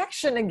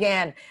 correction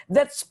again.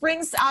 That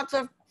springs out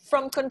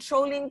from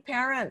controlling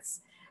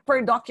parents.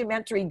 Per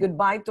documentary,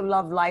 Goodbye to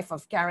Love Life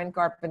of Karen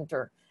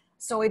Carpenter.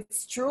 So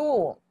it's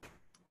true.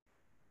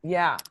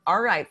 Yeah.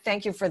 All right.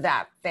 Thank you for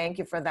that. Thank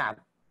you for that.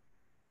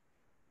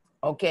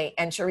 Okay.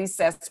 And Cherie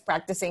says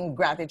practicing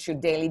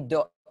gratitude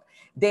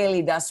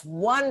daily does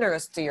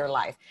wonders to your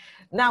life.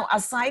 Now,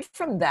 aside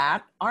from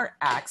that, are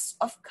acts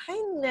of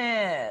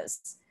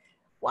kindness.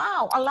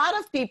 Wow. A lot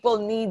of people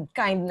need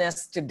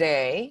kindness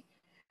today.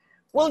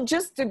 Well,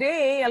 just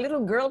today, a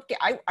little girl,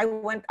 I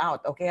went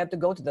out. Okay. I had to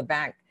go to the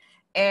bank.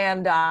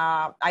 And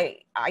a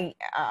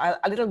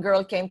little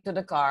girl came to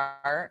the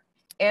car,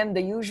 and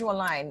the usual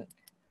line,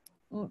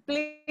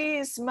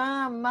 please,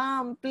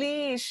 mom,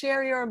 please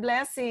share your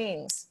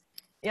blessings.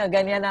 You know,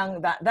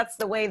 ganyan that's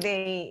the way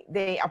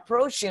they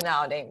approach you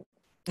now.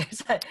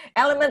 There's an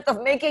element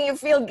of making you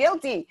feel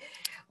guilty.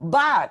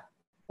 But,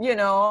 you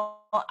know,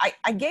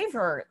 I gave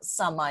her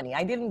some money.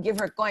 I didn't give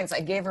her coins. I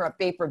gave her a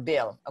paper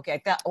bill.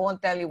 Okay, I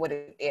won't tell you what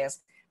it is,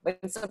 but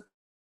it's a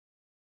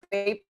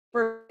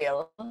paper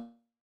bill.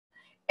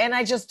 And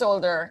I just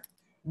told her,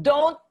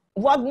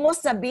 wag mo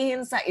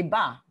sabihin sa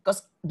iba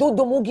because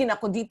dudumugin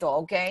ako dito,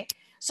 okay?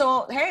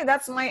 So, hey,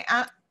 that's my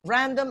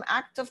random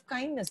act of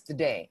kindness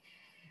today.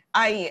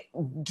 I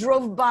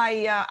drove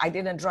by, I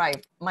didn't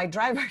drive. My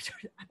driver,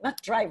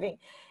 not driving.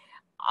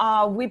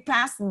 We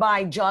passed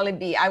by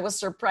Jollibee. I was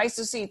surprised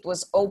to see it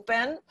was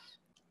open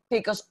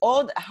because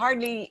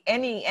hardly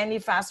any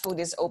fast food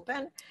is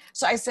open.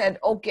 So I said,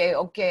 okay,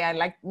 I'd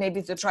like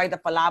maybe to try the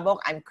palabok.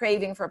 I'm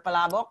craving for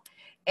palabok.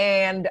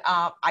 And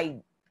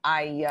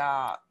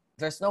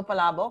there's no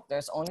palabok,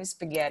 there's only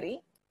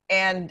spaghetti.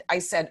 And I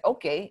said,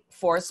 okay,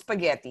 4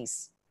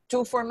 spaghettis,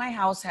 2 for my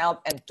house help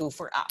and 2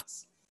 for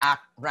us.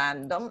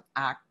 Random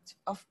act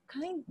of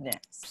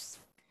kindness.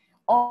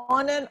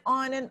 On and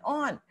on and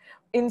on.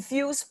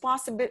 Infuse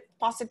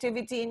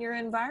positivity in your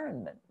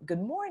environment.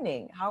 Good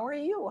morning. How are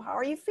you? How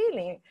are you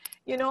feeling?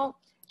 You know,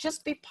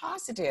 just be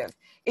positive.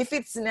 If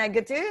it's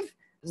negative,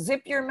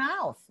 zip your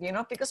mouth, you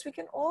know, because we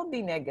can all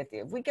be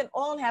negative. We can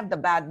all have the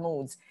bad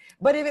moods.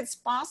 But if it's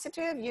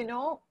positive, you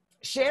know,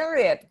 share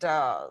it,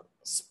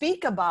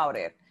 speak about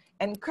it,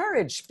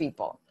 encourage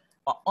people,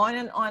 on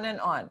and on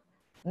and on.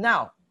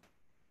 Now,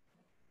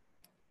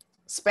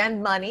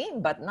 spend money,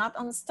 but not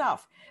on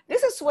stuff.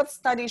 This is what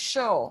studies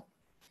show.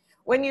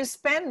 When you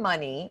spend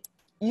money,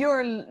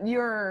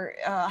 your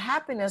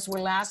happiness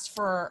will last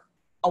for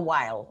a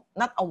while,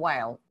 not a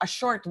while, a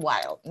short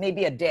while,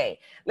 maybe a day.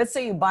 Let's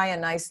say you buy a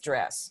nice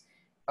dress,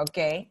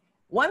 okay?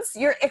 Once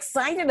you're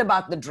excited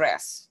about the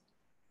dress,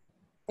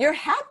 you're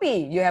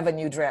happy you have a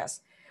new dress.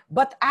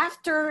 But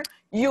after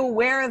you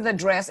wear the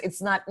dress,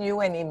 it's not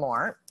new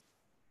anymore,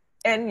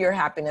 and your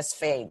happiness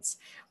fades.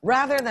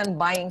 Rather than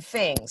buying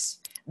things,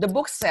 the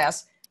book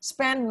says,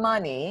 spend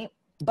money,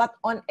 but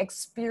on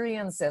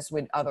experiences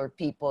with other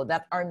people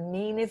that are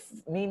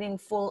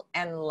meaningful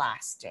and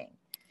lasting.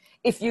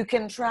 If you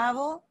can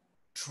travel,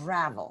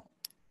 travel,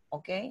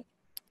 okay?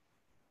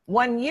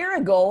 1 year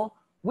ago,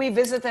 We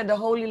visited the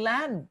Holy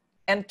Land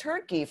and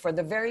Turkey for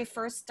the very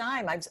first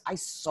time. I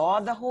saw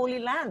the Holy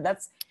Land.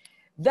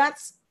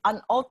 That's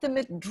an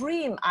ultimate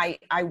dream.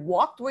 I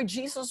walked where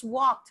Jesus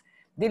walked.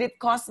 Did it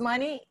cost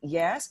money?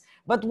 Yes.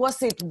 But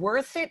was it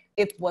worth it?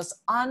 It was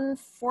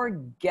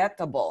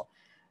unforgettable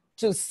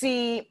to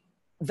see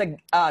the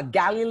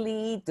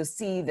Galilee, to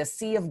see the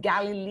Sea of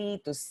Galilee,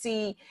 to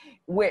see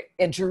where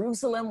in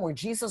Jerusalem where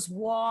Jesus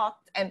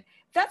walked. And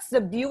that's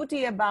the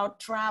beauty about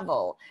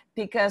travel,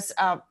 because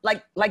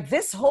like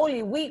this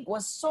Holy Week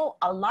was so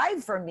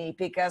alive for me,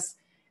 because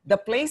the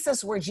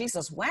places where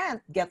Jesus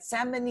went,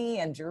 Gethsemane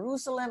and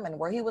Jerusalem, and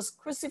where he was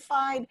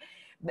crucified,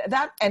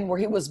 that and where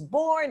he was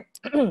born,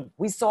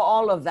 we saw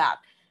all of that.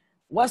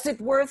 Was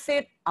it worth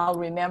it? I'll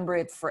remember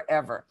it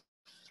forever.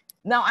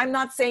 Now, I'm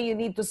not saying you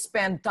need to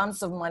spend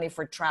tons of money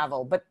for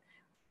travel, but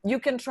you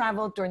can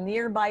travel to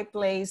nearby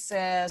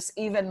places,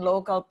 even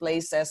local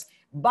places,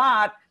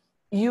 but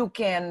you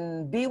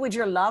can be with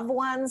your loved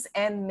ones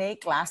and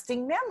make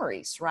lasting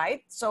memories,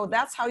 right? So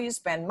that's how you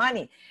spend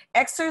money.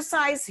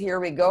 Exercise, here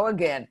we go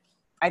again.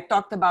 I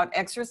talked about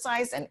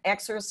exercise and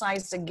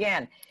exercise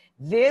again.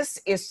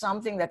 This is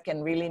something that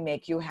can really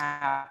make you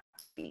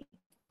happy.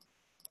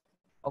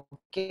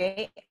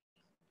 Okay.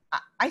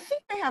 I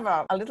think I have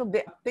a little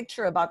bit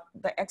picture about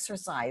the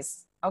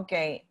exercise.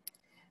 Okay.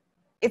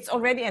 It's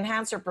already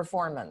enhanced your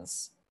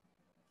performance.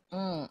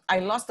 I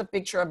lost a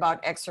picture about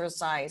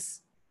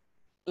exercise.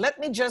 Let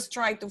me just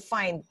try to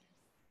find.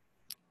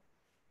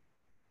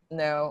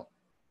 No,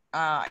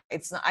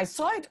 it's not. I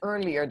saw it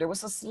earlier. There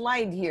was a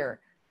slide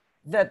here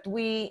that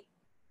we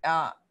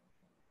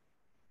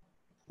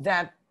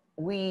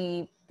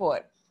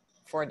put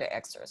for the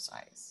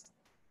exercise.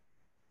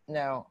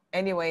 No,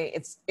 anyway,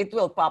 it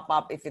will pop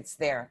up if it's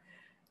there.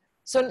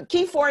 So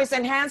key 4 is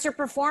enhance your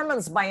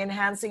performance by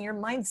enhancing your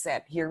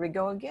mindset. Here we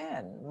go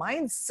again.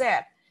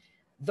 Mindset,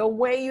 the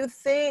way you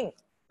think,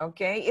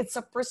 okay? It's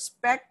a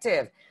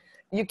perspective.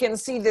 You can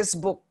see this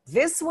book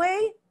this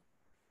way,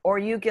 or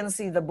you can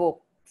see the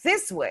book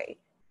this way.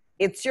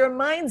 It's your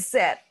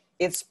mindset.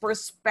 It's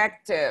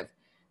perspective.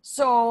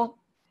 So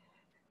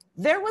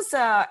there was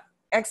a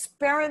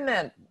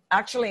experiment,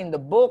 actually in the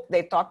book,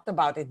 they talked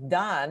about it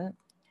done.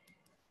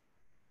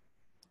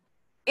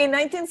 In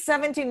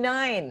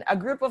 1979, a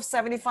group of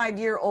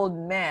 75-year-old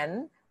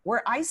men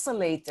were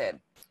isolated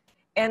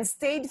and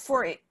stayed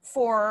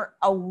for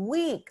a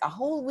week, a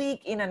whole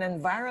week in an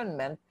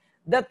environment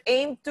that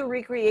aimed to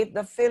recreate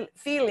the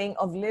feeling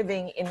of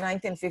living in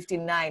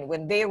 1959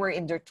 when they were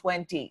in their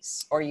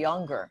 20s or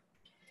younger.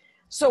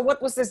 So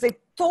what was this? They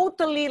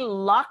totally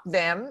locked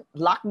down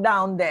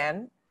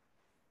then,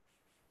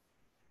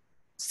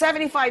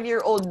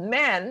 75-year-old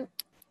men,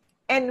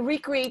 and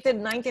recreated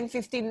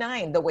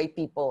 1959, the way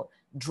people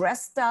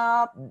dressed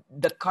up,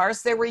 the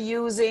cars they were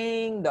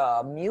using,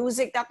 the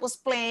music that was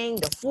playing,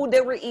 the food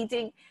they were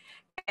eating.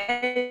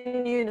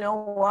 And you know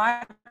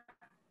what?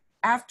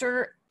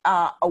 After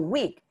a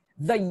week,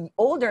 the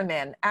older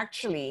men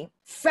actually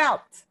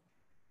felt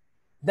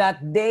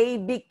that they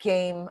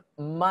became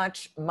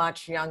much,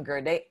 much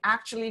younger. They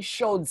actually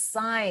showed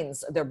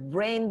signs. Their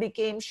brain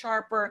became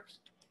sharper.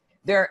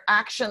 Their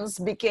actions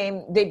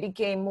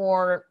became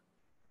more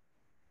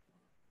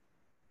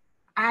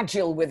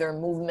agile with their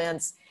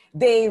movements.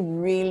 They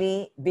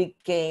really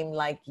became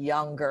like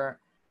younger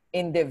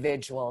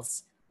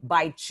individuals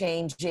by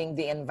changing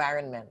the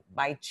environment,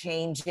 by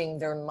changing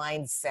their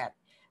mindset.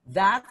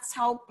 That's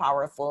how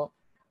powerful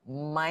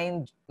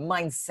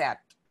mindset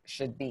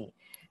should be.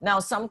 Now,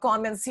 some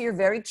comments here,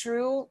 very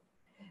true,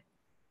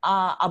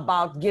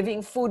 about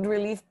giving food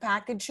relief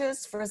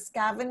packages for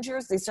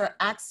scavengers. These are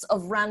acts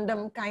of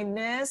random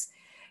kindness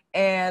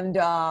and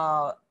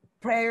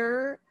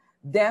prayer,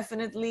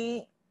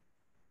 definitely.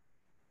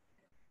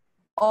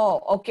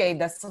 Oh, okay,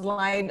 the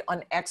slide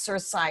on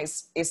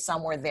exercise is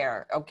somewhere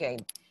there. Okay.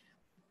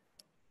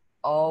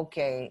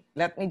 Okay,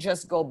 let me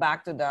just go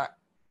back to the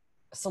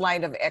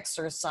slide of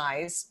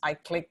exercise. I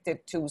clicked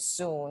it too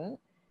soon.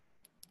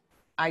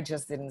 I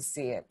just didn't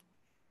see it.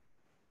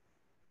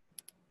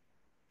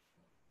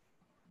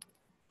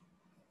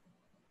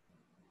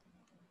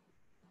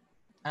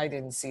 I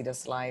didn't see the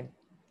slide.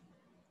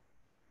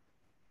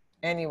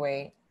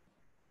 Anyway,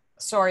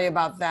 sorry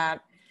about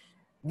that.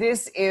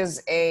 This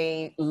is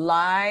a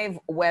live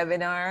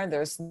webinar.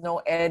 There's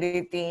no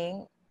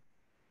editing.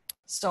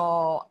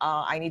 So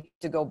I need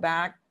to go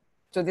back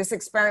to this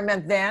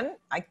experiment then.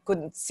 I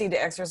couldn't see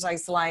the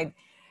exercise slide.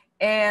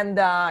 And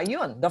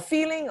the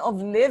feeling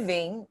of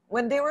living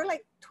when they were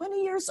like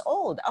 20 years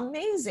old.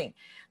 Amazing.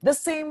 The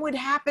same with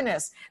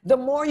happiness. The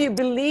more you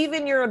believe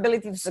in your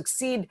ability to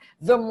succeed,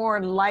 the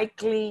more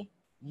likely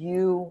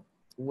you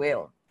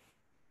will.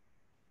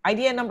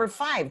 Idea number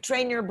 5,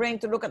 train your brain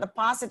to look at the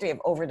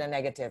positive over the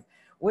negative.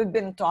 We've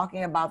been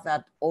talking about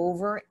that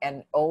over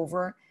and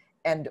over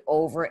and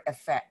over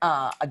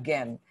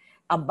again,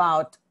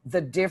 about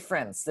the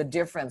difference.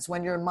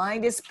 When your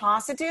mind is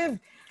positive,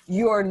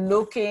 your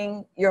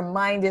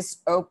mind is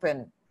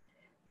open.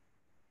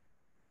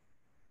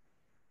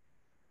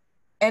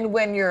 And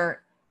when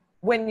you're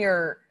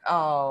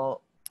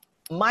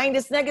mind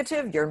is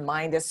negative, your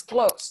mind is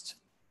closed.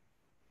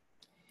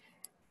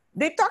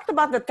 They talked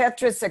about the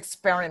Tetris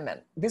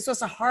experiment. This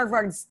was a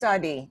Harvard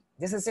study.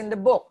 This is in the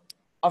book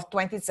of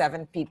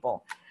 27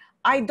 people.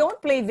 I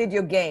don't play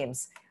video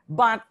games,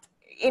 but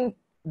in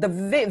the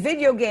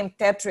video game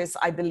Tetris,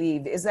 I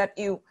believe, is that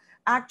you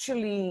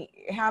actually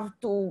have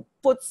to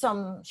put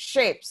some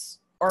shapes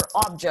or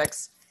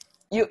objects.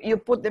 You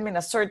put them in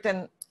a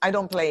certain, I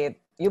don't play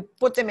it, you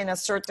put them in a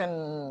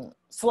certain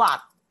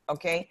slot,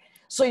 okay?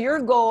 So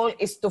your goal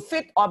is to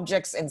fit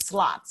objects in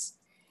slots.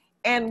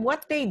 And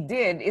what they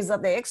did is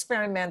that they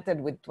experimented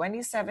with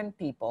 27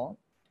 people.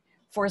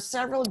 For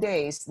several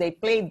days, they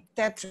played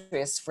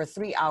Tetris for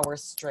 3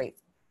 hours straight.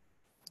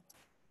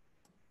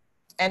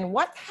 And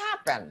what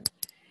happened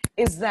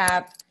is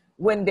that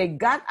when they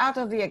got out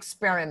of the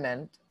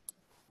experiment,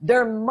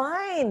 their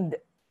mind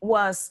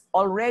was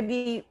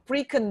already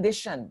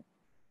preconditioned.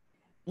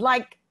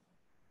 Like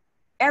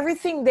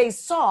everything they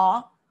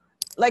saw,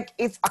 like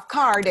if a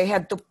car, they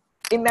had to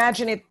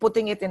imagine it,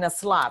 putting it in a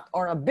slot,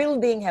 or a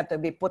building had to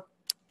be put.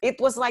 It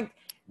was like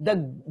the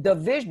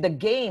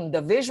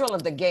visual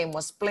of the game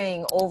was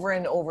playing over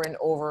and over and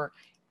over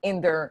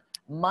in their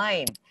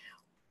mind.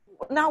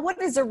 Now,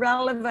 what is the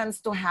relevance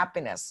to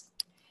happiness?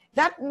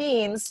 That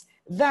means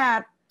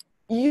that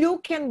you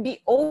can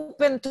be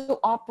open to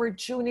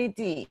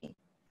opportunity.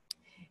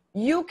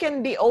 You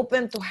can be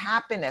open to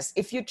happiness.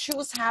 If you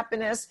choose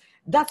happiness,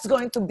 that's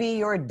going to be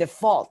your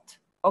default,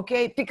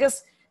 okay?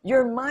 Because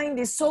your mind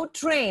is so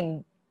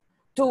trained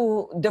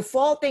to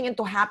defaulting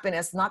into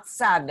happiness, not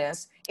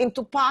sadness,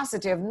 into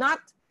positive, not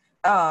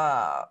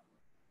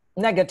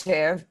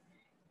negative,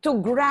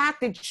 to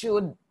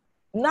gratitude,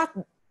 not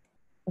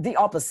the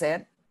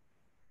opposite,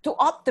 to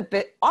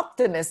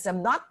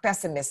optimism, not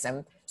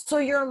pessimism. So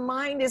your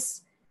mind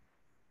is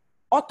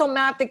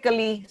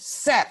automatically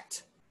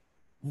set.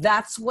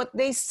 That's what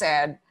they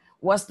said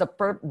was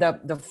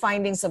the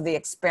findings of the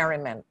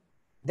experiment,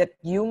 that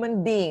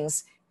human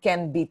beings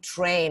can be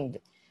trained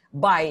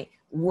by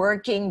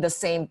working the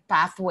same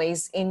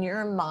pathways in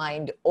your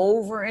mind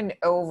over and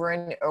over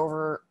and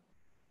over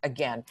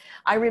again.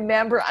 I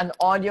remember an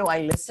audio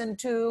I listened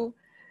to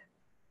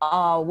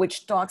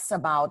which talks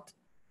about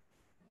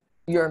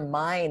your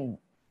mind.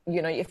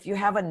 You know, if you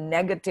have a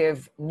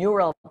negative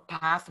neural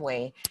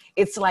pathway,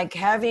 it's like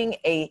having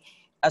a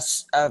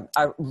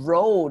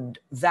road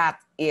that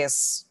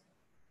is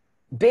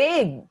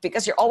big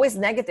because you're always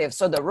negative.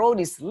 So the road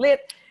is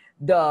lit,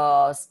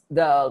 the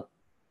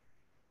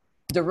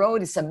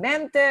road is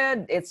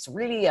cemented. It's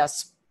really a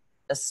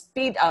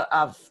speed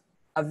of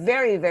a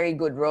very, very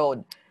good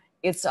road.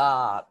 It's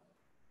a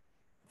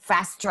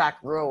fast track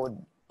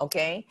road,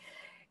 okay?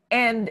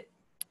 And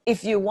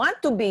if you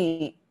want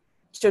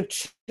to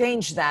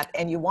change that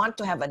and you want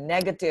to have a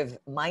negative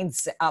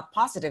mindset, a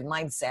positive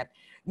mindset,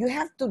 you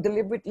have to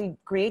deliberately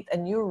create a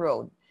new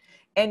road.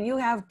 And you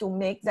have to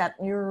make that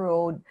new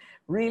road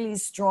really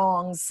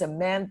strong,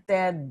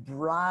 cemented,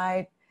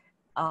 bright,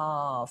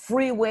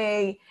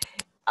 freeway,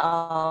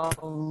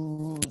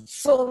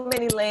 so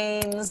many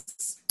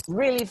lanes,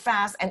 really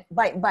fast. And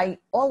by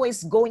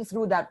always going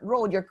through that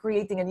road, you're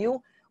creating a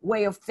new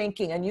way of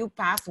thinking, a new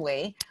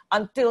pathway,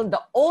 until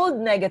the old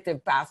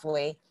negative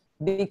pathway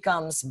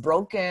becomes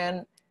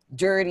broken,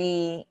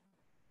 dirty,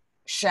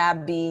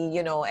 shabby,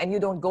 you know, and you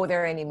don't go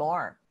there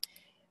anymore.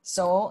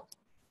 So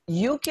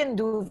you can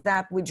do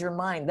that with your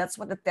mind. That's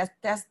what the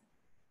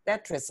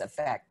Tetris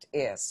effect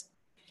is.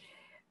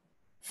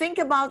 Think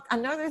about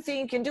another thing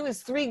you can do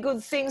is 3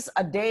 good things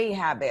a day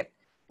habit.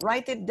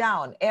 Write it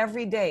down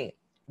every day.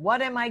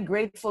 What am I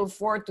grateful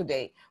for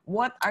today?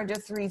 What are the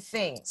 3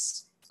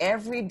 things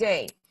every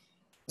day?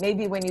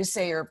 Maybe when you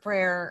say your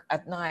prayer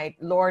at night,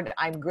 Lord,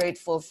 I'm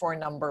grateful for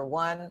number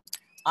 1.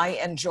 I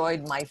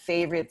enjoyed my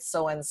favorite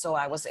so-and-so.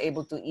 I was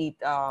able to eat,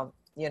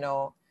 you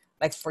know,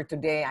 like for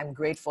today, I'm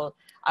grateful.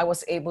 I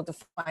was able to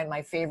find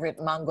my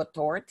favorite mango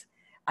tort.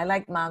 I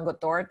like mango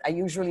tort. I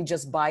usually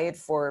just buy it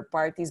for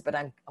parties, but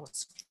I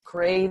was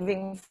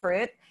craving for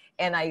it.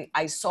 And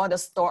I saw the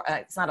store,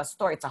 it's not a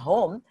store, it's a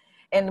home.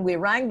 And we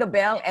rang the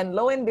bell and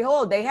lo and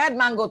behold, they had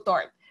mango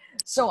tort.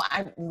 So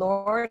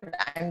Lord,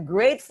 I'm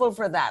grateful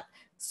for that.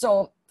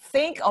 So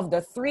think of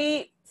the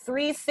three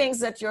things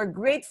that you're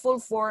grateful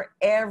for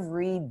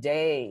every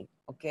day,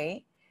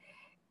 okay?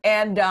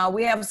 And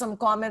we have some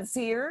comments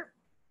here.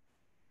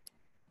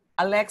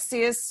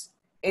 Alexis,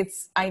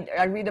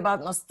 I read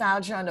about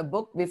nostalgia in a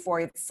book before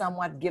it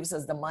somewhat gives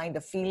us the mind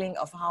a feeling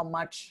of how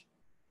much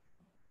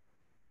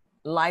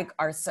like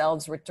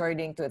ourselves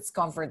returning to its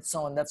comfort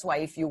zone. That's why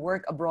if you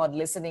work abroad,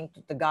 listening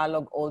to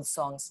Tagalog old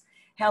songs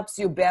helps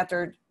you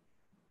better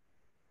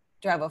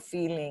to have a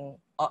feeling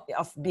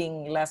of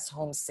being less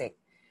homesick.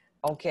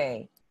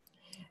 Okay.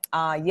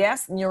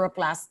 Yes,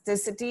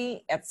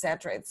 neuroplasticity,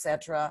 etc.,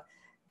 etc.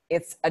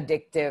 It's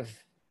addictive.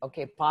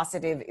 Okay,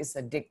 positive is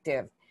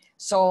addictive.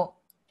 So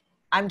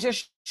I'm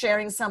just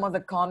sharing some of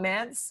the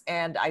comments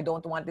and I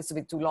don't want this to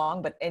be too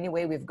long, but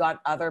anyway, we've got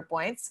other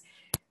points.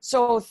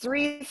 So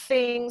 3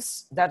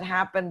 things that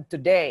happened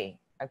today.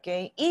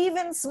 Okay,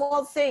 even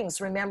small things.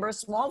 Remember,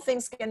 small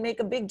things can make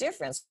a big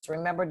difference.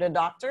 Remember the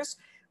doctors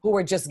who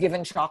were just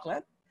given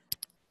chocolate?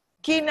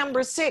 Key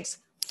number 6,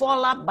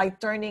 fall up by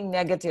turning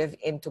negative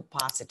into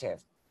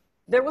positive.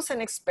 There was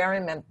an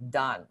experiment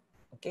done.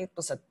 Okay, it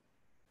was a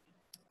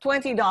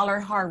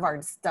 $20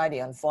 Harvard study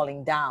on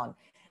falling down.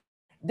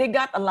 They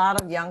got a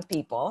lot of young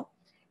people,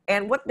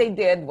 and what they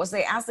did was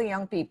they asked the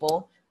young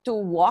people to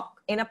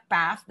walk in a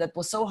path that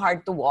was so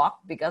hard to walk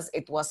because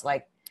it was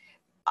like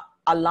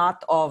a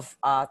lot of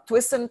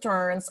twists and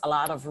turns, a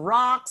lot of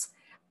rocks,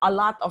 a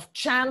lot of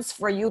chance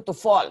for you to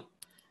fall.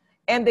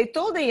 And they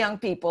told the young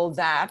people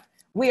that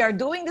we are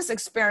doing this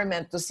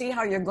experiment to see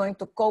how you're going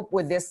to cope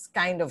with this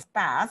kind of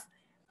path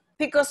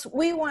because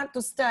we want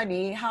to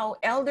study how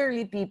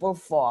elderly people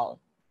fall.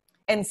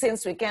 And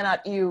since we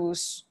cannot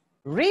use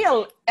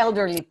real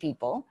elderly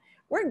people,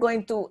 we're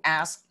going to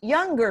ask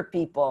younger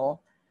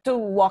people to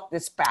walk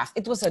this path.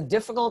 It was a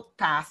difficult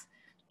path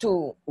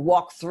to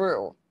walk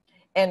through.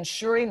 And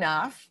sure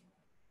enough,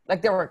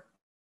 like there were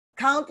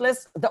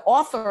countless, the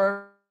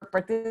author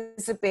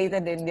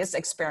participated in this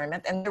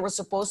experiment and they were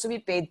supposed to be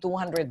paid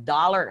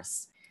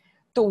 $200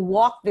 to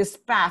walk this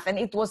path. And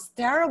it was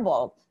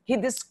terrible. He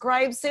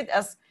describes it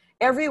as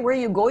everywhere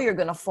you go, you're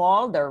gonna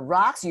fall. There are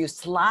rocks, you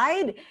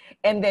slide,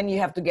 and then you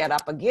have to get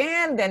up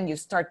again. Then you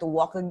start to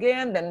walk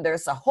again. Then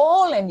there's a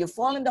hole and you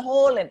fall in the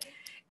hole and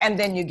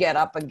then you get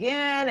up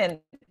again. And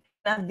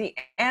at the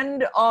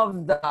end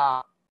of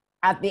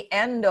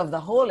the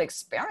whole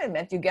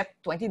experiment, you get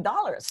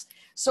 $20.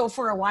 So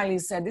for a while he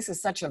said, this is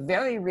such a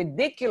very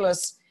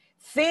ridiculous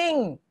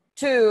thing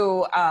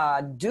to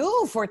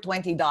do for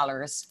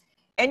 $20.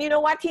 And you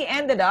know what? He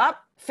ended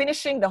up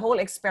finishing the whole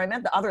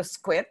experiment. The others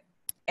quit.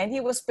 And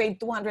he was paid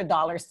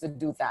 $200 to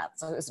do that.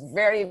 So he was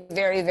very,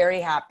 very, very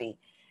happy.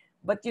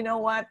 But you know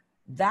what?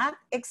 That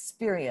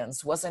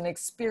experience was an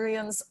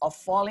experience of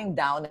falling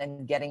down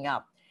and getting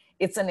up.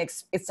 It's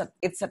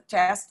a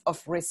test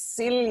of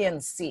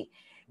resiliency,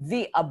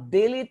 the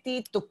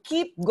ability to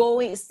keep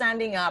going,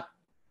 standing up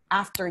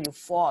after you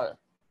fall.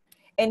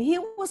 And he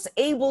was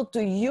able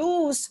to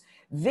use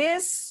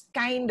this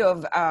kind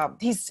of,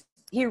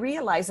 he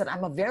realized that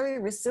I'm a very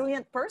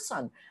resilient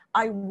person.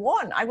 I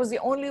won. I was the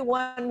only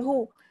one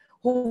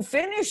who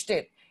finished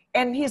it.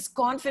 And his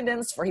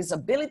confidence for his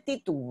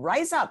ability to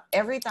rise up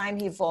every time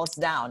he falls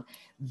down,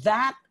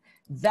 that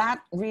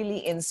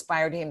really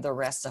inspired him the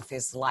rest of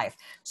his life.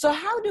 So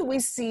how do we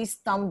see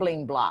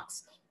stumbling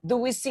blocks? Do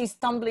we see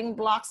stumbling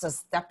blocks as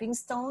stepping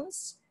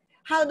stones?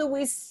 How do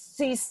we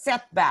see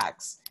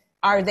setbacks?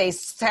 Are they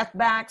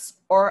setbacks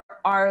or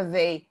are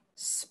they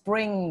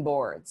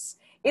springboards?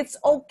 It's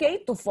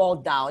okay to fall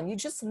down. You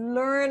just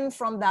learn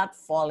from that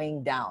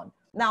falling down.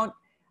 Now,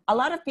 a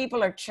lot of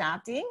people are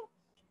chatting.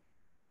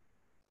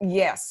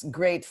 Yes,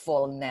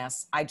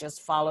 gratefulness. I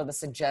just follow the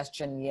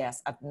suggestion.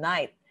 Yes, at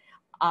night.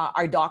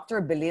 Our doctor,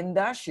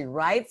 Belinda, she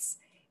writes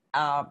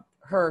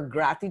her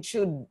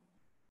gratitude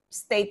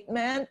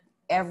statement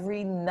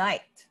every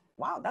night.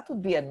 Wow, that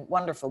would be a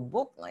wonderful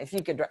book if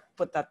you could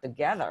put that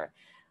together.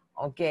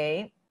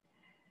 Okay.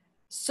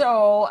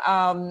 So,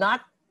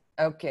 not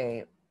a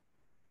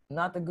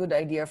good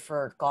idea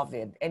for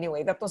COVID.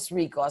 Anyway, that was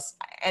Rico's.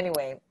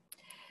 Anyway,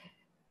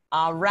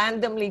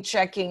 randomly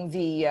checking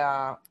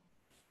the,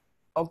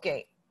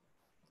 okay.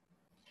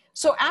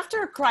 So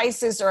after a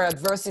crisis or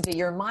adversity,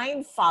 your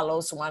mind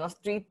follows one of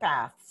three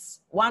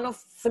paths. One of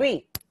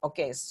three.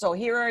 Okay, so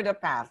here are the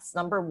paths.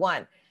 Number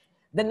 1,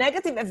 the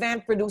negative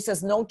event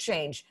produces no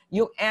change.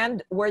 You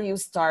end where you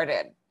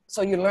started.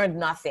 So you learned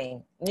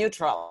nothing.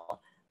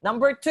 Neutral.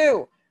 Number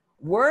 2,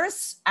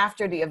 worse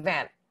after the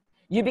event.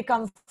 You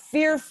become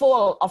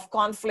fearful of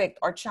conflict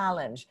or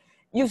challenge.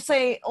 You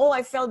say, oh,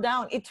 I fell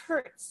down. It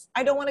hurts.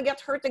 I don't want to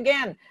get hurt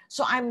again.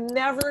 So I'm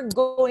never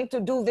going to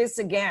do this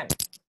again.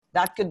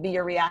 That could be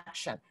your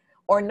reaction.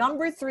 Or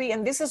number 3,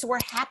 and this is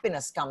where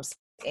happiness comes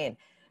in.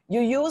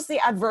 You use the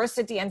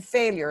adversity and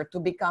failure to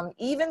become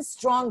even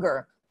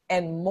stronger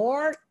and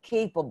more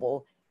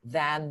capable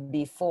than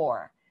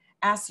before.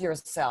 Ask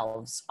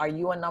yourselves, are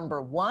you a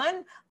number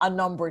 1, a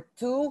number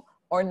 2,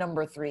 or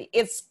number 3?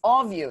 It's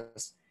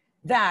obvious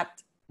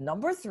that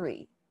number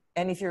 3,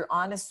 and if you're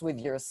honest with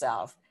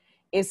yourself,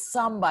 is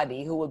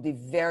somebody who will be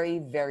very,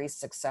 very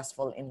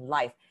successful in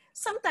life.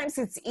 Sometimes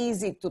it's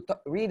easy to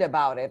read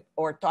about it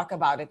or talk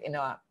about it in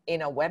a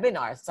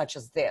webinar such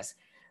as this.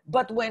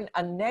 But when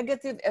a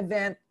negative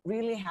event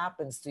really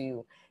happens to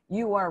you,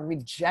 you are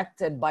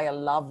rejected by a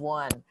loved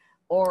one,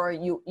 or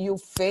you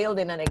failed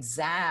in an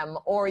exam,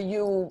 or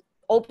you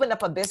opened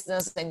up a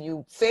business and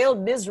you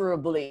failed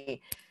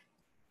miserably,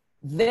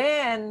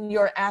 then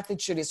your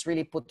attitude is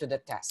really put to the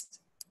test.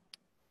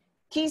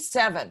 Key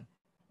 7,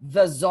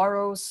 the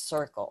Zorro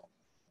Circle.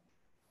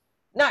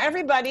 Now,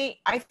 everybody,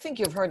 I think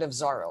you've heard of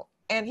Zorro,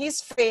 and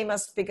he's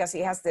famous because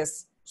he has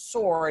this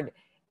sword,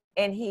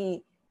 and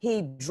he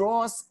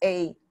draws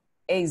a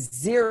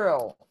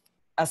zero,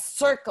 a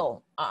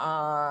circle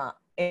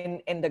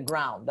in the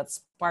ground.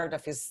 That's part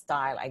of his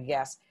style, I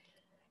guess.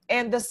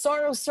 And the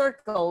Zorro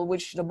Circle,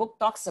 which the book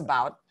talks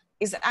about,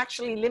 is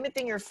actually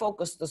limiting your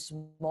focus to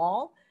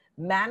small,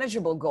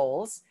 manageable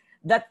goals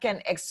that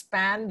can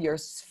expand your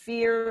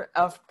sphere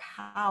of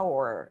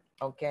power.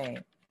 Okay.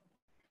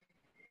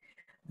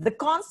 The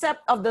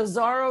concept of the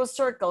Zorro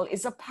circle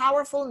is a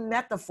powerful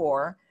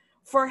metaphor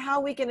for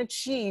how we can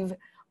achieve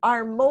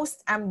our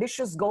most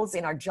ambitious goals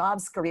in our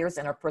jobs, careers,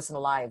 and our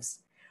personal lives.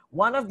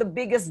 One of the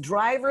biggest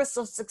drivers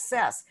of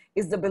success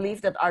is the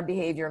belief that our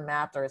behavior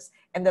matters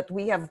and that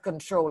we have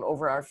control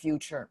over our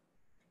future.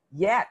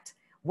 Yet,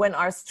 when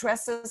our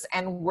stresses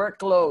and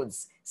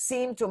workloads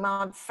seem to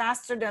mount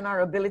faster than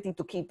our ability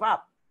to keep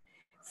up,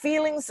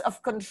 feelings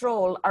of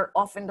control are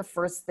often the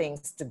first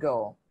things to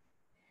go,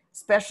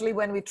 especially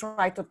when we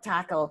try to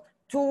tackle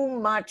too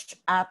much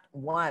at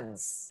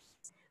once.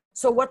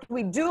 So what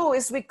we do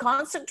is we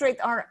concentrate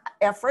our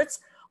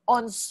efforts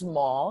on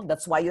small,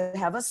 that's why you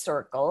have a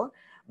circle,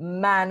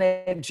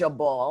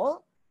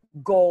 manageable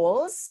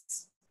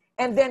goals,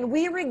 and then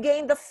we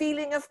regain the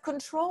feeling of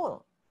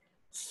control.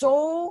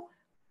 So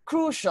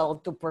crucial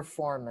to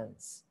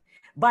performance.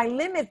 By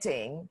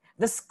limiting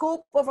the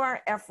scope of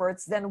our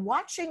efforts, then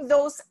watching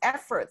those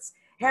efforts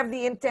have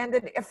the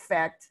intended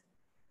effect,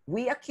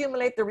 we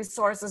accumulate the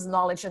resources,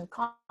 knowledge, and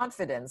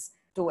confidence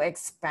to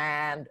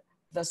expand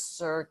the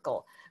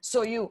circle.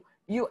 So you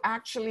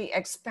actually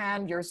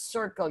expand your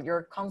circle,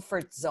 your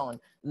comfort zone,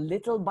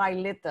 little by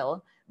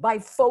little, by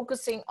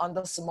focusing on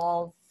the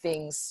small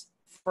things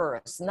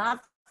first,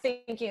 not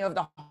thinking of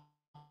the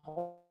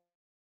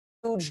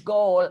huge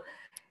goal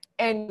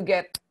and you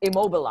get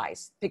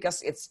immobilized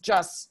because it's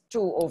just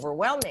too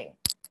overwhelming.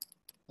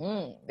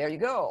 There you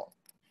go.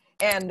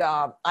 And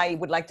I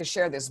would like to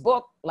share this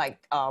book.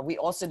 We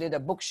also did a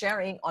book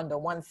sharing on the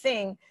one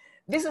thing.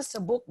 This is a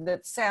book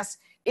that says,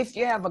 if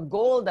you have a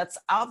goal that's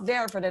out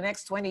there for the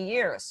next 20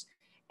 years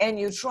and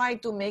you try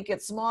to make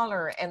it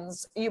smaller and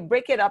you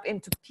break it up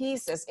into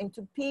pieces,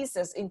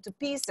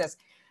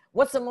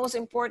 what's the most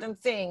important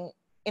thing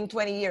in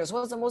 20 years?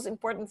 What's the most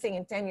important thing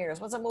in 10 years?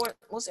 What's the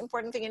most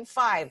important thing in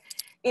 5,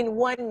 in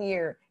 1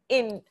 year,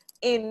 in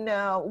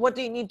what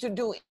do you need to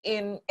do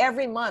in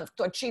every month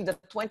to achieve the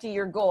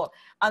 20-year goal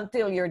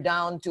until you're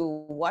down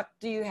to what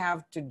do you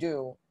have to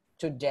do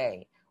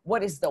today?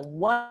 What is the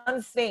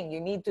one thing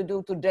you need to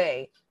do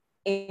today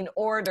in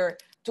order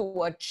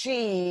to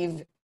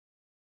achieve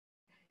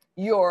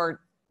your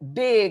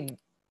big,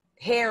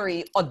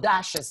 hairy,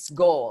 audacious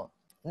goal?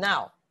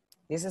 Now,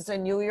 this is a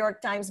New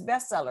York Times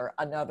bestseller,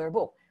 another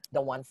book,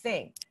 The One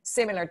Thing,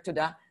 similar to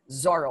the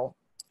Zorro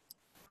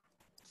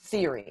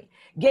theory.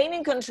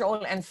 Gaining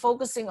control and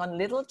focusing on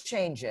little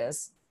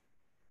changes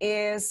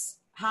is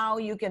how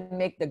you can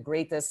make the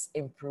greatest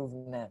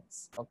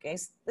improvements. Okay,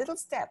 little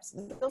steps,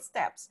 little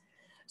steps.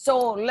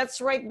 So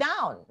let's write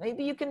down.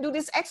 Maybe you can do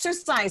this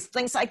exercise,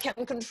 things I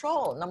can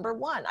control. Number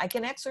 1, I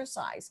can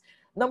exercise.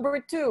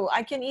 Number 2,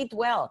 I can eat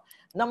well.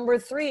 Number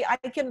 3, I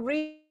can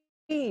read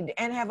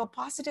and have a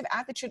positive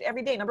attitude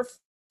every day. Number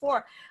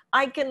 4,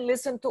 I can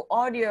listen to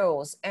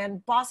audios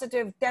and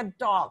positive TED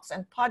Talks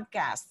and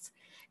podcasts.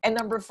 And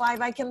number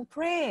 5, I can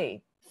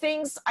pray.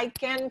 Things I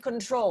can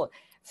control.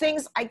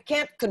 Things I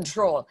can't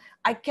control.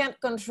 I can't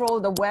control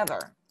the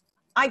weather.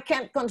 I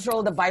can't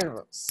control the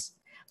virus.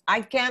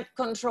 I can't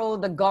control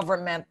the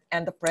government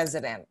and the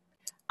president.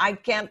 I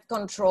can't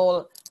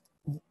control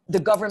the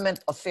government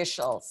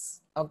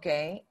officials,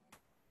 okay?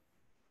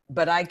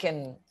 But I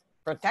can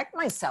protect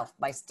myself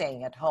by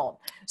staying at home.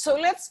 So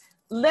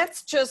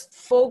let's just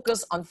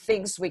focus on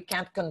things we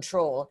can't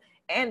control.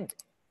 And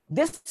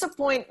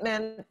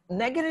disappointment,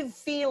 negative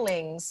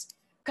feelings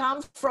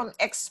come from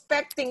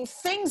expecting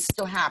things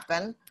to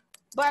happen,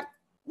 but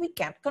we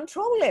can't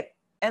control it.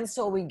 And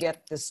so we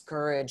get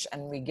discouraged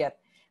and we get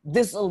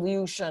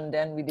disillusioned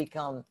and we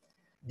become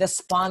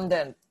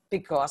despondent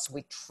because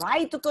we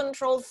try to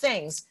control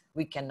things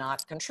we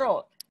cannot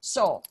control.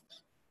 So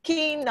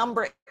key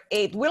number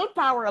 8,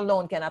 willpower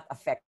alone cannot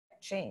affect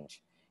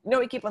change. You know,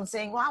 we keep on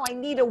saying, wow, I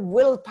need a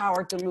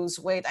willpower to lose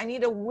weight. I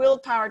need a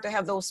willpower to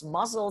have those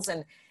muscles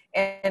and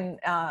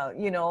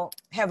you know,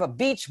 have a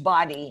beach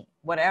body,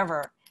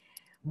 whatever.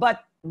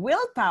 But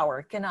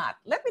willpower cannot.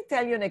 Let me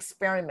tell you an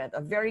experiment, a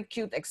very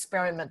cute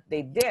experiment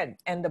they did,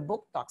 and the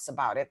book talks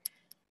about it.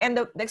 And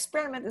the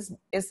experiment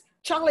is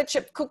chocolate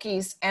chip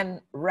cookies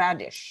and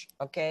radish,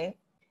 okay?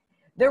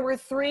 There were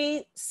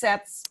 3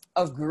 sets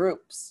of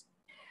groups.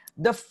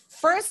 The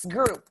first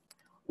group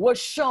was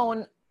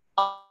shown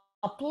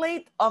a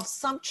plate of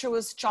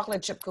sumptuous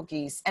chocolate chip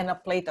cookies and a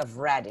plate of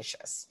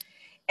radishes.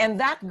 And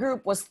that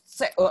group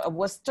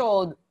was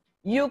told,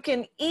 you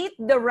can eat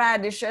the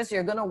radishes.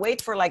 You're going to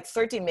wait for like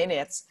 30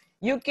 minutes.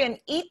 You can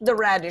eat the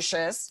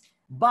radishes,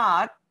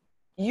 but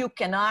you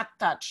cannot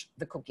touch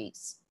the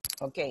cookies.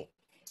 Okay.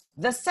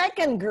 The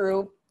second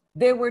group,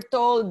 they were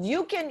told,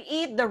 you can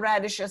eat the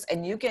radishes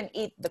and you can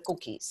eat the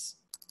cookies.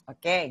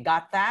 Okay,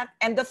 got that?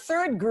 And the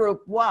third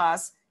group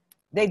was,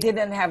 they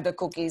didn't have the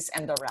cookies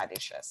and the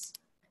radishes.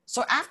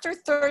 So after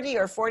 30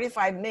 or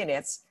 45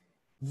 minutes,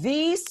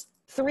 these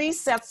 3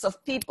 sets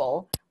of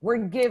people were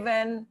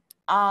given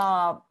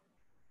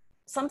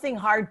something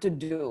hard to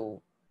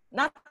do.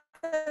 Not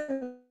that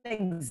an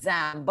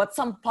exam, but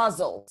some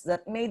puzzles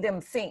that made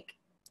them think.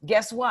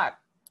 Guess what?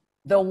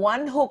 The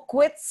one who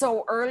quit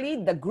so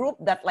early, the group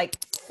that like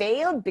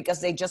failed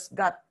because they just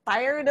got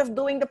tired of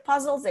doing the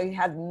puzzles, they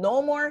had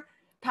no more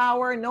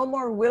power, no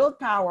more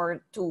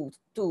willpower to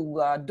do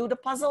the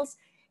puzzles.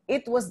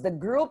 It was the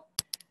group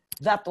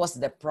that was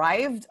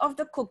deprived of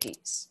the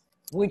cookies,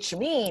 which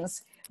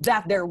means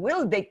that they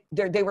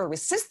were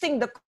resisting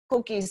the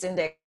cookies in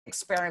the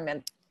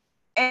experiment,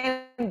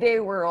 and they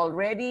were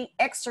already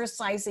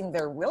exercising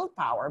their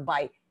willpower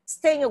by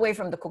staying away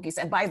from the cookies.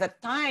 And by the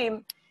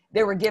time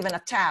they were given a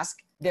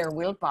task, their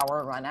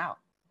willpower ran out.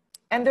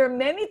 And there are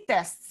many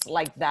tests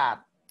like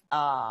that,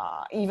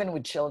 even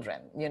with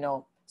children, you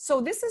know. So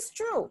this is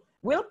true.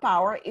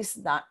 Willpower is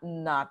not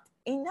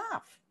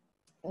enough.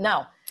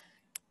 Now,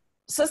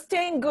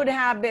 sustain good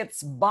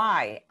habits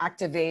by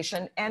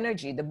activation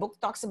energy. The book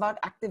talks about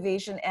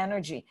activation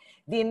energy,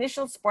 the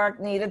initial spark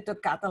needed to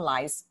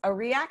catalyze a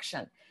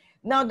reaction.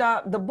 Now,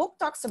 the book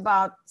talks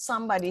about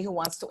somebody who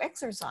wants to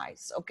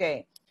exercise,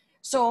 okay?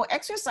 So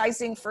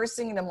exercising first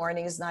thing in the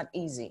morning is not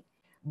easy.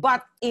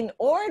 But in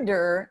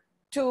order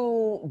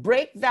to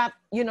break that,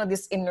 you know,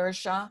 this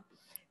inertia,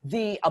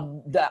 the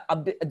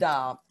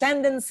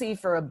tendency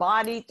for a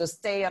body to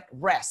stay at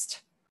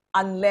rest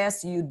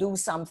unless you do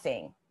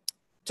something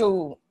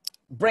to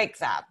break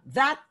that.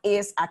 That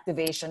is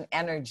activation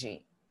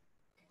energy.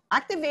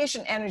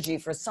 Activation energy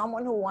for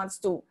someone who wants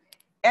to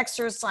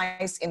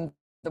exercise in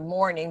the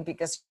morning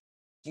because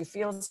you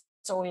feel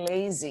so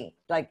lazy.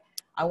 Like,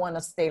 I want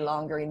to stay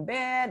longer in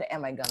bed.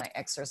 Am I going to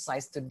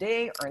exercise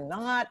today or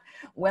not?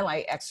 Well,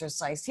 I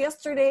exercised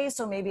yesterday,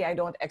 so maybe I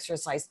don't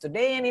exercise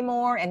today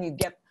anymore. And you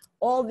get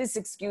all these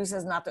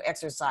excuses not to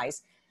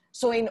exercise.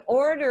 So in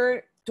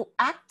order to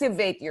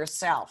activate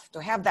yourself,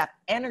 to have that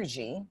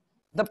energy,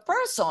 the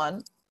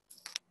person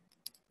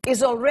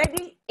is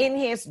already in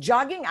his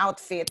jogging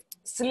outfit,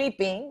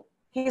 sleeping.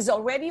 He's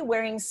already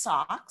wearing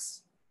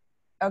socks,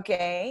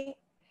 okay?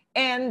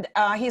 And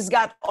he's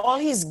got all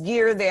his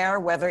gear there,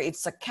 whether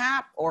it's a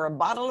cap or a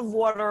bottle of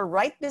water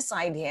right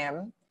beside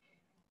him.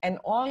 And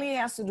all he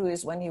has to do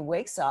is when he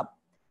wakes up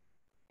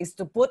is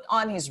to put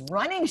on his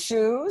running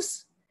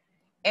shoes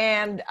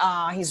and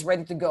he's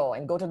ready to go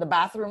and go to the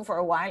bathroom for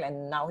a while,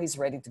 and now he's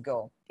ready to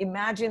go.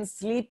 Imagine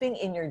sleeping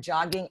in your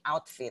jogging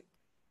outfit.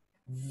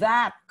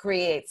 That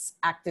creates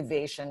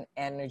activation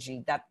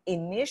energy, that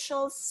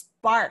initial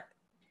spark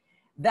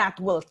that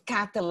will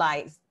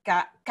catalyze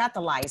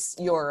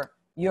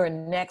your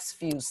next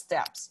few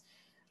steps.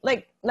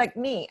 Like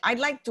me, I'd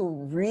like to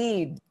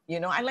read, you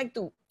know, I like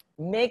to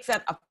make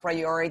that a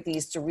priority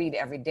is to read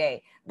every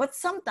day. But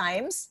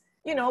sometimes,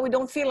 you know, we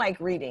don't feel like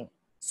reading.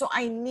 So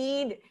I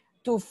need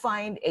to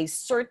find a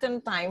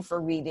certain time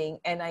for reading,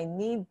 and I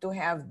need to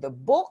have the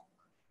book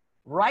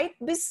right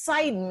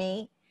beside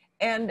me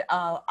and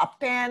a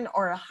pen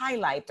or a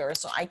highlighter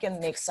so I can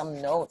make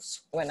some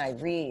notes when I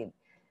read.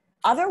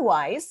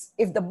 Otherwise,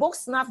 if the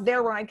book's not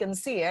there where I can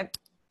see it,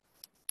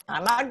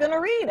 I'm not gonna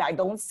read. I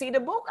don't see the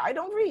book, I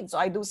don't read, so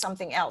I do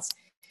something else.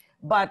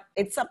 But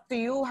it's up to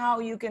you how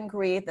you can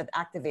create that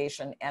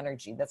activation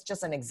energy. That's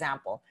just an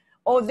example.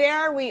 Oh,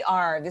 there we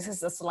are. This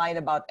is a slide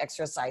about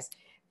exercise.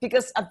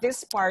 Because at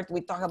this part,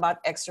 we talk about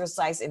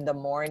exercise in the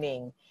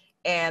morning.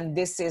 And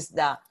this is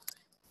the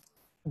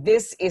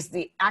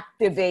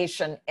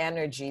activation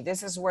energy.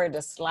 This is where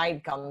the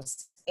slide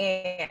comes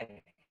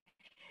in.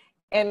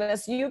 And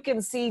as you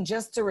can see,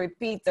 just to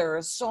repeat, there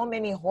are so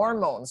many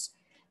hormones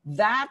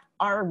that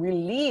are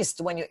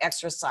released when you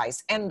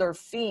exercise.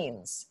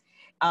 Endorphins,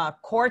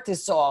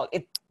 cortisol.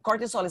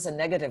 Cortisol is a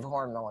negative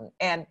hormone,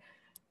 and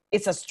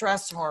it's a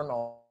stress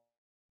hormone.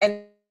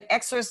 And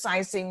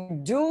exercising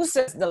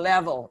reduces the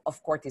level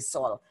of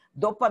cortisol,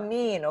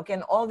 dopamine, okay,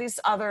 and all these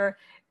other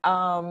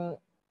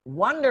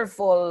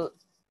wonderful,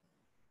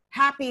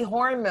 happy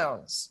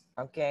hormones,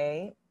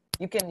 okay?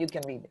 You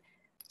can read.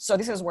 So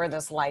this is where the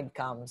slide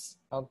comes.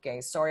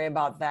 Okay, sorry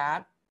about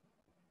that.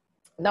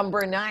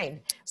 Number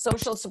 9,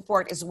 social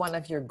support is one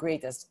of your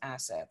greatest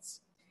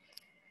assets.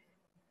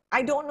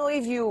 I don't know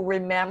if you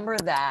remember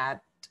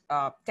that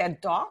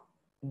TED Talk,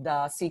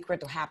 The Secret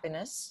to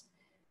Happiness.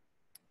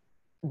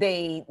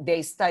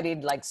 They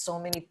studied like so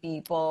many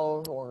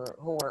people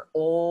who were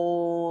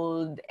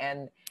old,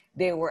 and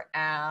they were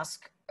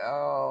asked,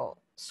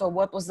 so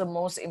what was the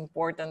most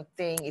important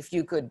thing if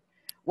you could,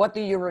 what do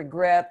you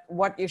regret?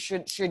 What you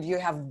should you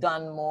have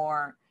done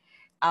more?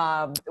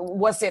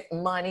 Was it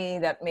money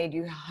that made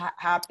you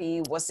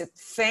happy? Was it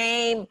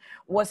fame?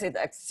 Was it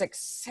a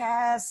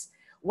success?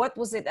 What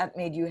was it that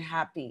made you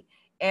happy?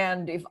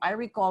 And if I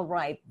recall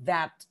right,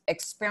 that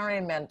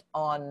experiment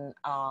on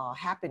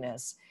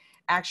happiness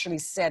actually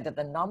said that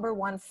the number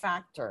one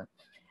factor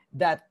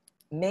that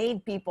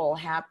made people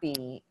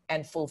happy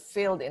and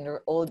fulfilled in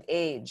their old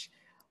age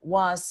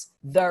was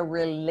the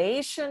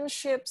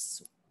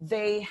relationships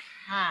they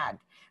had,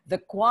 the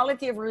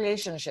quality of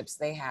relationships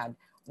they had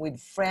with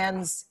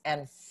friends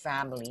and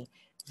family.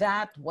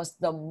 That was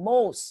the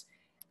most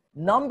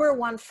number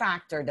one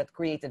factor that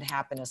created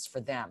happiness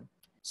for them.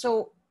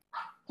 So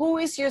who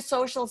is your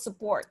social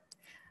support?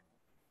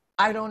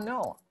 I don't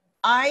know.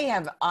 I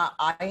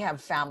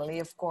have family,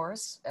 of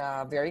course,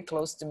 very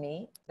close to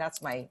me.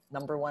 That's my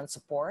number one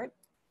support.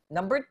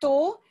 Number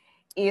two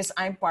is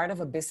I'm part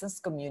of a business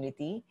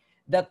community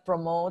that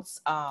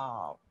promotes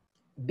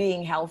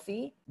being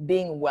healthy,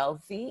 being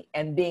wealthy,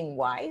 and being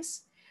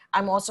wise.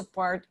 I'm also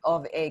part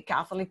of a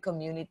Catholic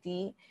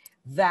community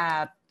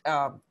that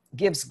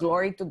gives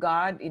glory to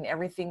God in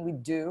everything we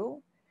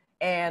do,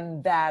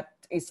 and that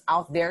is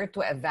out there to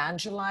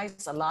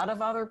evangelize a lot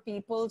of other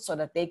people so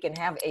that they can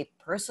have a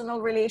personal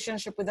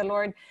relationship with the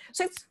Lord.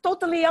 So it's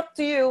totally up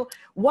to you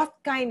what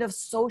kind of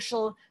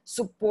social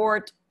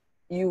support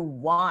you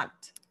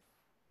want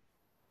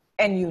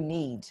and you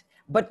need.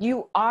 But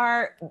you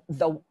are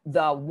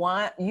the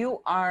one,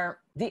 you are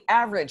the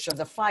average of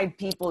the 5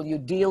 people you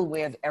deal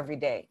with every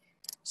day.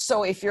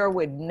 So if you're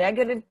with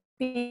negative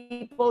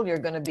people, you're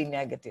going to be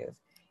negative.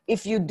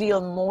 If you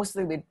deal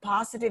mostly with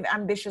positive,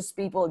 ambitious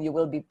people, you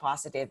will be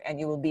positive and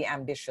you will be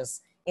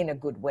ambitious in a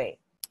good way.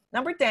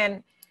 Number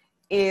 10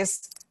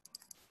 is,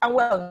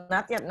 well,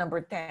 not yet number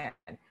 10,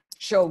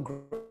 show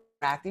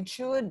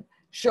gratitude,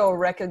 show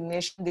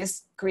recognition.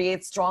 This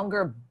creates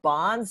stronger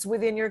bonds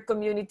within your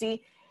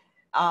community.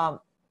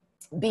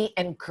 Be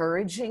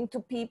encouraging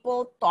to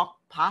people, talk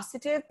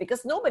positive,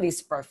 because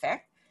nobody's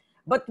perfect.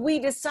 But we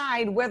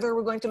decide whether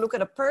we're going to look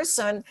at a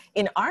person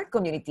in our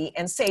community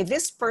and say,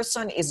 this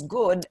person is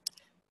good,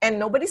 and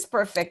nobody's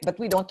perfect, but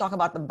we don't talk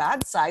about the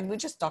bad side. We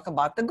just talk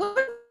about the good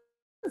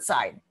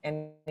side.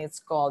 And it's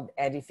called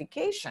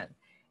edification.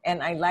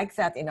 And I like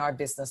that in our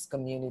business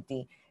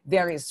community.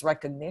 There is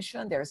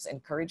recognition, there's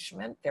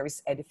encouragement, there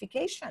is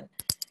edification.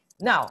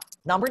 Now,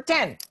 number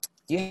 10,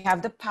 you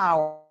have the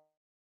power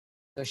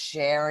to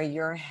share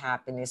your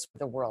happiness with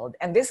the world.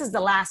 And this is the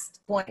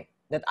last point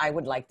that I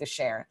would like to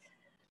share.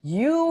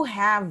 You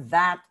have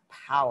that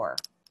power,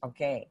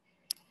 okay?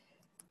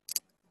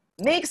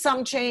 Make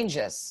some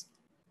changes.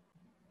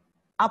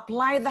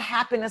 Apply the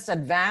happiness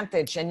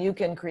advantage and you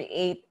can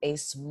create a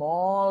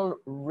small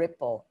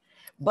ripple.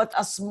 But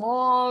a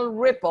small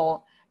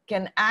ripple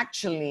can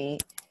actually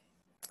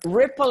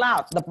ripple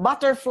out. The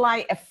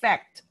butterfly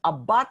effect. A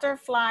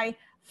butterfly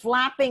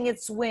flapping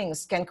its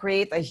wings can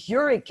create a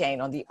hurricane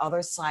on the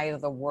other side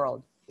of the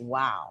world.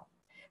 Wow.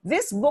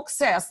 This book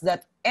says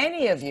that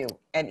any of you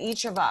and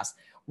each of us,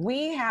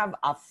 we have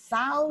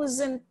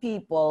 1,000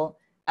 people,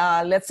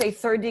 let's say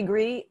third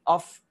degree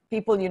of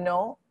people you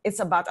know, it's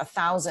about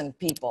 1,000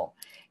 people.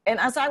 And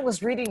as I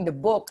was reading the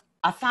book,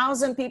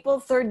 1,000 people,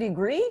 third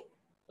degree,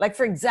 like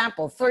for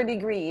example, third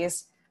degree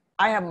is,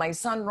 I have my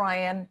son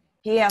Ryan,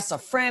 he has a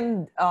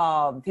friend,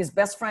 his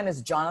best friend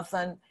is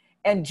Jonathan,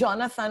 and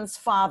Jonathan's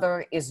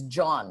father is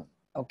John,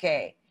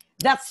 okay?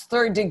 That's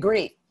third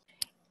degree.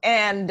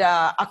 And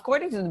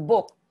according to the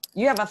book,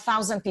 you have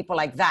 1,000 people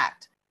like that.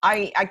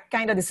 I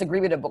kind of disagree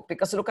with the book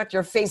because look at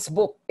your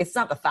Facebook. It's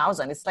not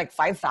 1,000, it's like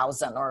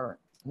 5,000 or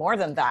more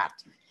than that.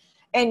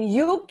 And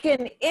you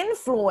can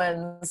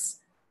influence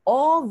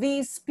all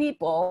these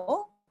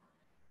people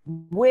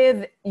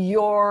with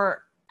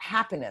your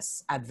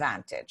happiness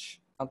advantage,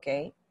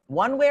 okay?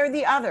 One way or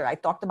the other. I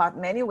talked about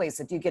many ways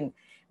that you can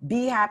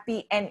be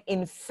happy and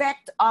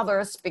infect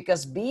others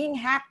because being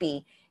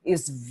happy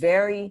is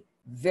very,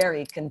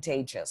 very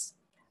contagious.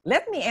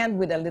 Let me end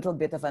with a little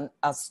bit of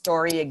a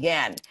story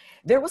again.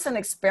 There was an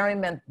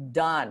experiment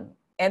done,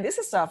 and this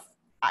is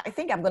I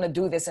think I'm going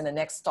to do this in the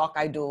next talk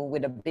I do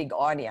with a big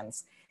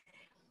audience.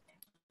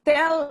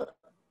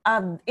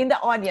 In the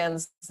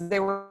audience, they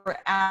were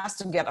asked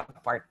to get a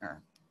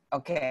partner,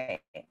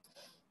 okay?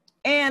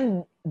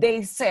 And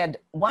they said,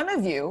 one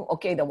of you,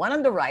 okay, the one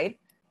on the right,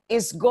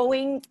 is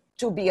going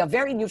to be a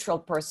very neutral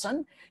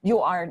person. You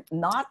are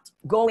not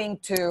going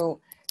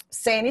to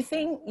say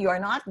anything. You are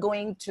not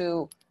going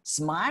to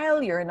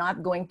smile. You're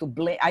not going to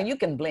blink. You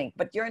can blink,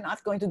 but you're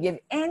not going to give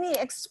any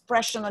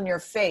expression on your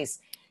face.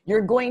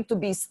 You're going to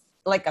be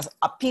like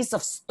a piece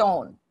of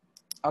stone,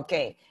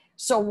 okay?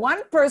 So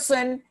one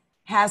person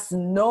has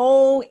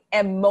no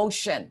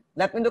emotion.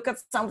 Let me look at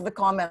some of the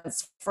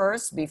comments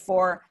first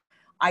before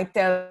I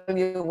tell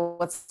you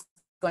what's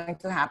going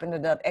to happen to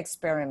that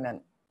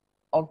experiment.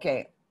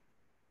 Okay.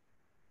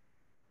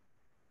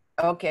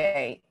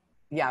 Okay.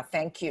 Yeah,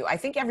 thank you. I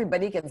think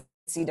everybody can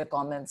see the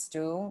comments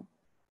too.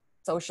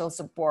 Social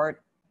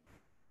support,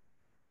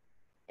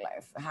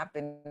 life,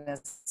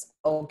 happiness.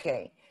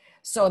 Okay.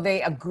 So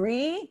they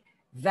agree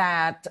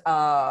that,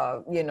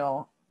 you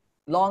know,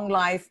 long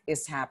life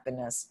is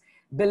happiness.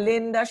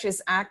 Belinda,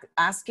 she's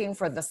asking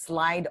for the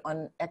slide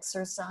on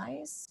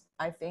exercise.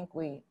 I think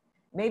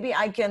maybe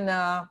I can,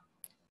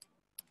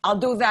 I'll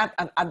do that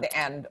at the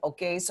end,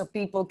 okay? So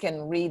people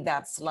can read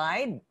that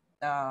slide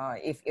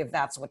if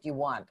that's what you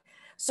want.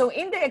 So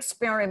in the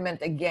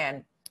experiment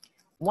again,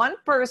 one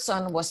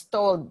person was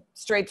told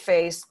straight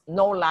face,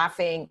 no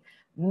laughing,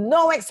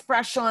 no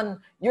expression,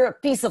 you're a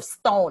piece of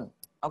stone,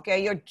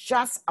 okay? You're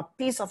just a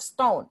piece of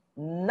stone,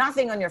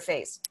 nothing on your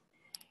face.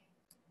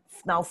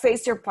 Now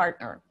face your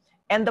partner.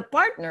 And the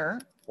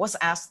partner was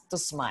asked to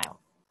smile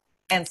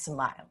and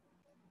smile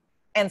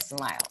and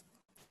smile.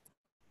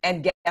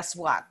 And guess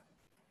what?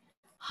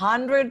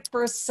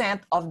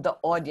 100% of the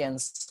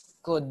audience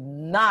could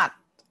not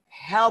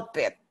help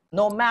it,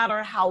 no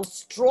matter how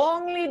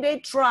strongly they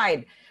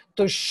tried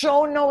to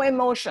show no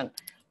emotion.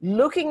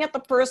 Looking at the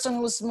person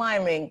who's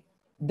smiling,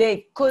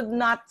 they could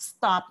not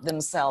stop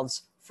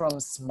themselves from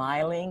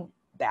smiling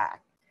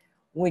back,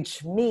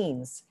 which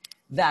means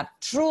that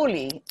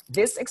truly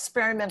this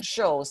experiment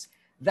shows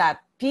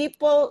that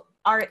people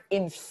are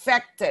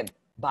infected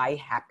by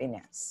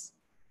happiness.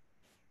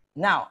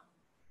 Now,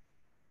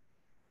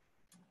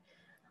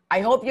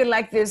 I hope you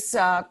like this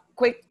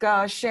quick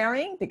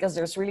sharing, because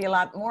there's really a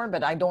lot more,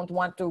 but I don't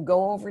want to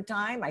go over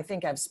time. I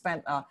think I've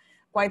spent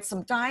quite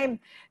some time.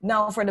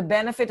 Now, for the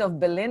benefit of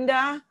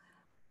Belinda,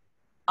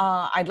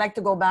 I'd like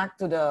to go back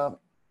to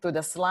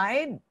the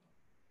slide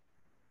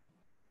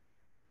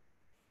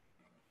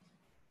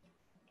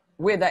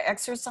with the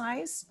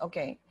exercise.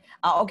 Okay.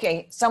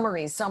 Okay,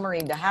 summary,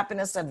 the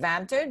happiness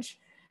advantage.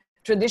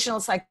 Traditional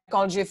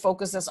psychology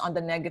focuses on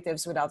the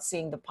negatives without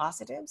seeing the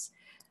positives.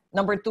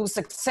 Number 2,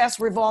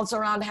 success revolves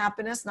around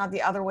happiness, not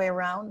the other way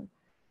around.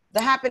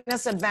 The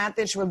happiness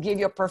advantage will give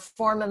you a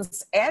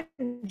performance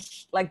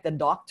edge, like the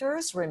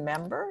doctors,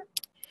 remember?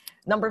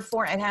 Number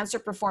 4, enhance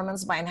your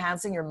performance by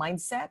enhancing your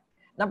mindset.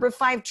 Number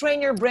 5,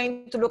 train your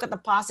brain to look at the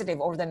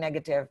positive over the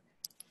negative.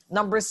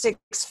 Number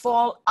 6,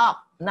 fall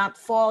up, not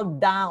fall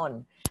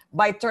down,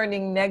 by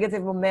turning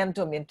negative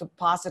momentum into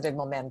positive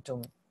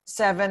momentum.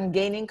 7,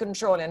 gaining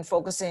control and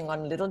focusing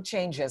on little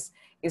changes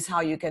is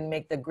how you can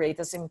make the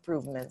greatest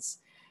improvements.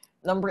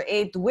 Number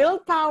 8,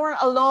 willpower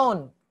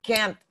alone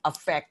can't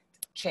affect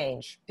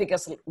change,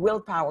 because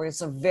willpower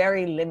is a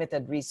very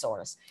limited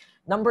resource.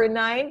 Number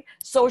 9,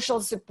 social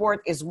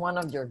support is one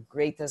of your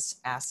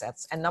greatest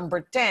assets. And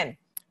number 10,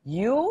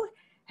 you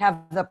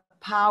have the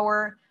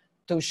power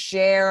to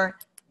share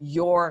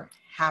your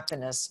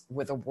happiness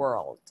with the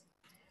world.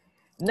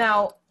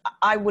 Now,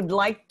 I would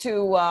like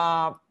to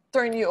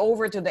turn you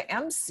over to the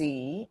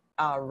MC,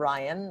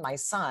 Ryan, my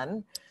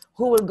son,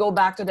 who will go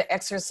back to the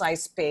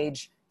exercise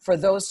page for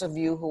those of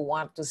you who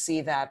want to see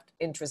that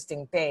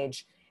interesting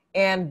page,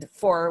 and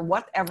for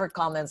whatever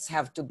comments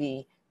have to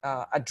be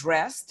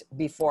addressed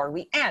before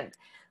we end.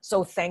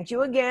 So thank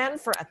you again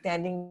for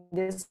attending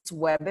this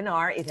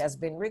webinar. It has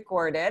been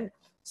recorded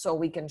so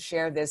we can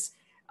share this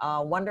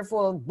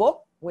wonderful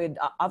book with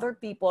other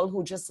people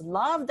who just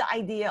love the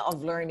idea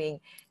of learning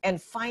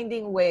and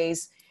finding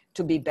ways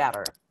to be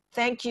better.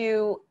 Thank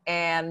you,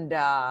 and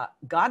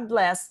God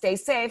bless. Stay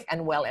safe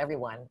and well,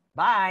 everyone.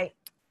 Bye.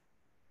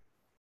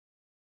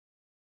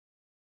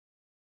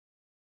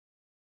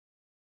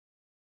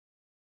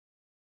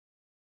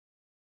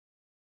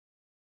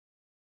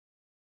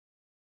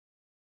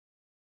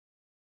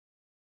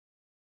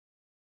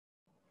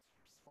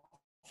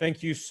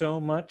 Thank you so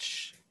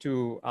much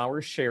to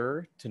our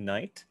sharer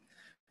tonight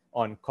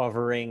on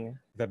covering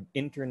the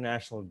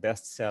international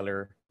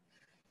bestseller,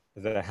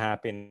 The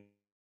Happiness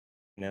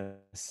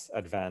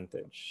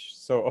Advantage.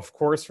 So, of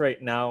course,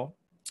 right now,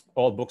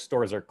 all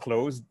bookstores are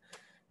closed,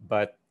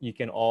 but you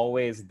can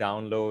always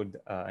download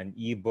an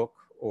ebook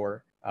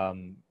or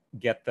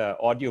get the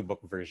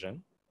audiobook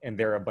version. And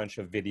there are a bunch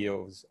of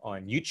videos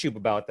on YouTube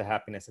about the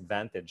happiness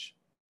advantage.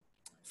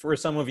 For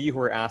some of you who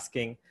are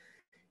asking,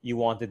 you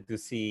wanted to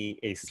see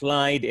a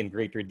slide in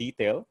greater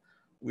detail,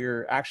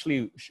 we're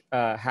actually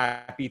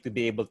happy to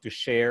be able to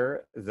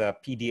share the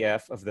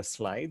PDF of the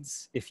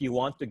slides. If you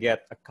want to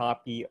get a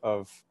copy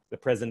of the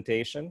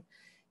presentation,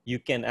 you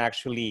can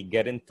actually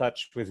get in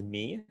touch with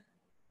me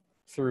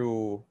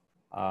through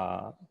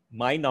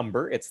my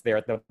number. It's there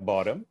at the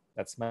bottom.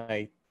 That's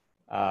my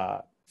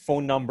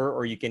phone number,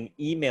 or you can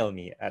email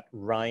me at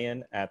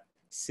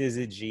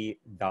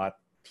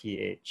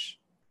ryan@syzygy.ph.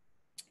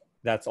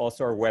 That's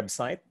also our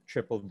website,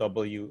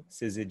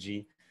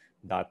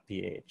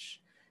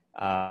 www.syzygy.ph.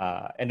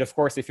 And of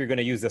course, if you're going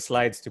to use the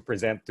slides to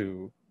present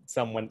to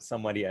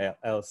somebody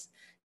else,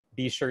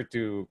 be sure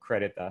to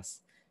credit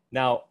us.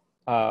 Now,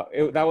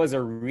 that was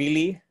a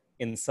really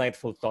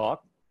insightful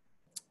talk.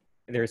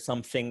 There's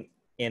something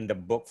in the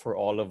book for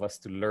all of us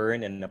to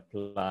learn and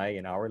apply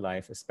in our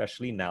life,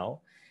 especially now.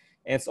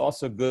 And it's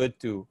also good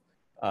to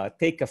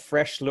take a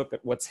fresh look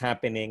at what's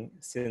happening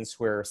since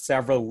we're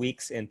several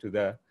weeks into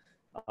the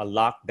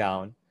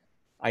lockdown.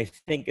 I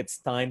think it's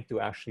time to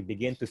actually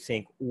begin to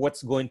think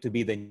what's going to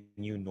be the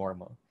new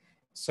normal.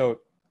 So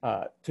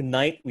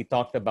tonight we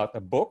talked about a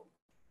book.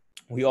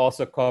 We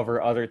also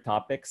cover other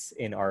topics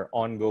in our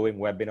ongoing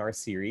webinar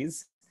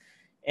series.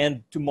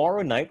 And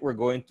tomorrow night, we're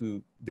going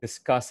to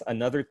discuss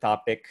another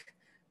topic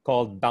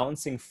called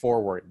Bouncing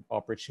Forward,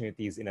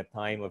 Opportunities in a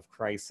Time of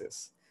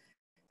Crisis.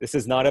 This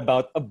is not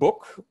about a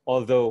book,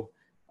 although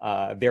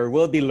there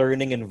will be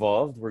learning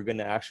involved. We're going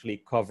to actually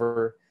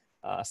cover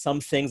some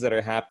things that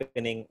are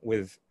happening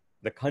with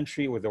the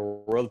country, with the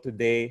world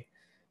today,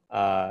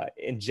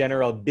 in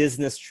general,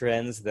 business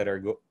trends that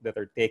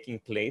are taking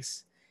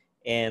place.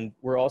 And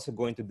we're also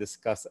going to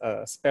discuss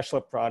a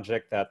special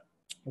project that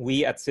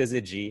we at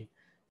Syzygy,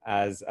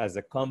 as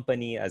a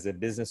company, as a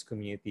business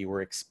community,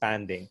 we're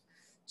expanding.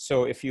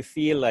 So if you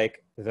feel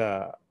like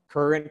the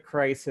current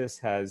crisis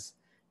has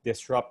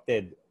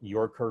disrupted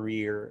your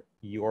career,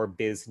 your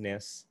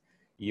business,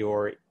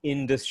 your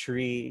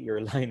industry,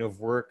 your line of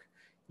work.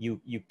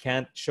 You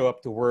can't show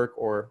up to work,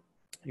 or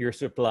your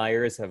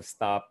suppliers have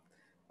stopped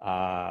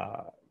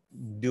uh,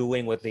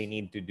 doing what they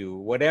need to do.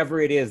 Whatever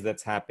it is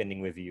that's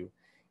happening with you,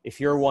 if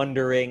you're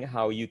wondering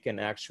how you can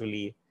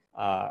actually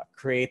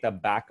create a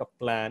backup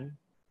plan,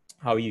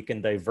 how you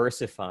can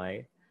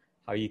diversify,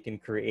 how you can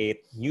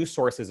create new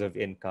sources of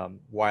income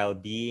while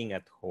being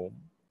at home,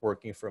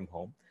 working from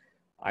home,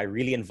 I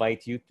really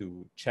invite you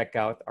to check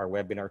out our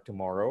webinar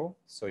tomorrow.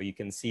 So you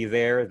can see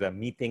there the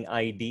meeting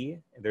ID.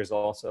 There's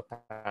also a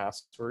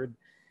password.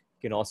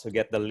 You can also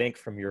get the link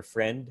from your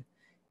friend.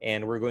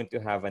 And we're going to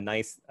have a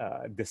nice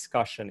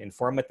discussion,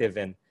 informative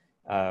and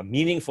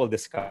meaningful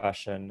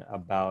discussion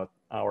about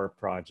our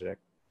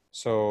project.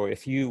 So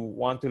if you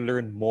want to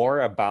learn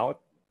more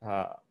about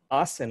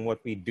us and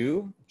what we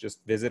do,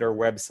 just visit our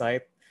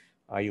website.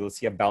 You will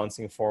see a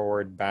Bouncing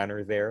Forward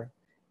banner there,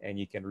 and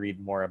you can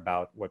read more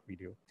about what we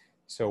do.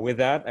 So with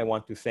that, I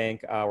want to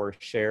thank our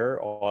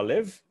chair,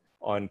 Olive,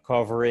 on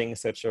covering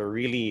such a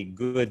really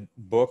good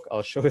book.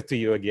 I'll show it to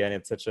you again.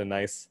 It's such a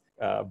nice,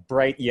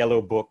 bright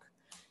yellow book,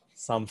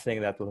 something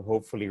that will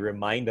hopefully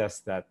remind us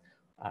that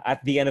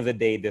at the end of the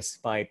day,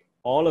 despite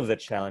all of the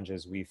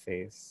challenges we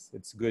face,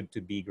 it's good to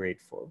be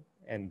grateful.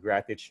 And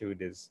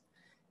gratitude is,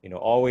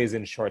 always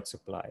in short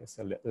supply.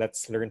 So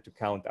let's learn to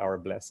count our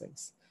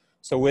blessings.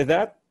 So with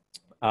that,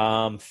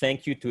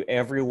 thank you to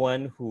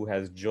everyone who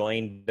has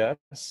joined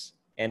us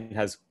and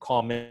has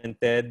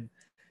commented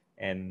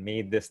and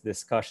made this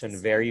discussion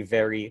very,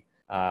 very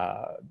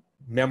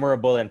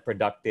memorable and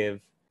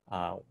productive.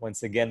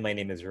 Once again, my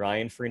name is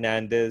Ryan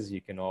Fernandez.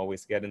 You can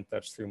always get in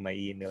touch through my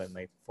email and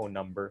my phone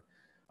number.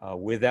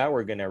 With that,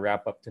 we're going to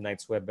wrap up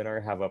tonight's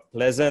webinar. Have a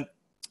pleasant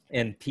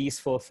and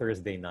peaceful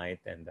Thursday night,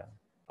 and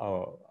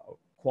a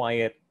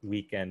quiet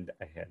weekend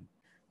ahead.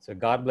 So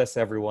God bless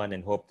everyone,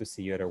 and hope to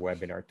see you at our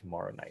webinar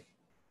tomorrow night.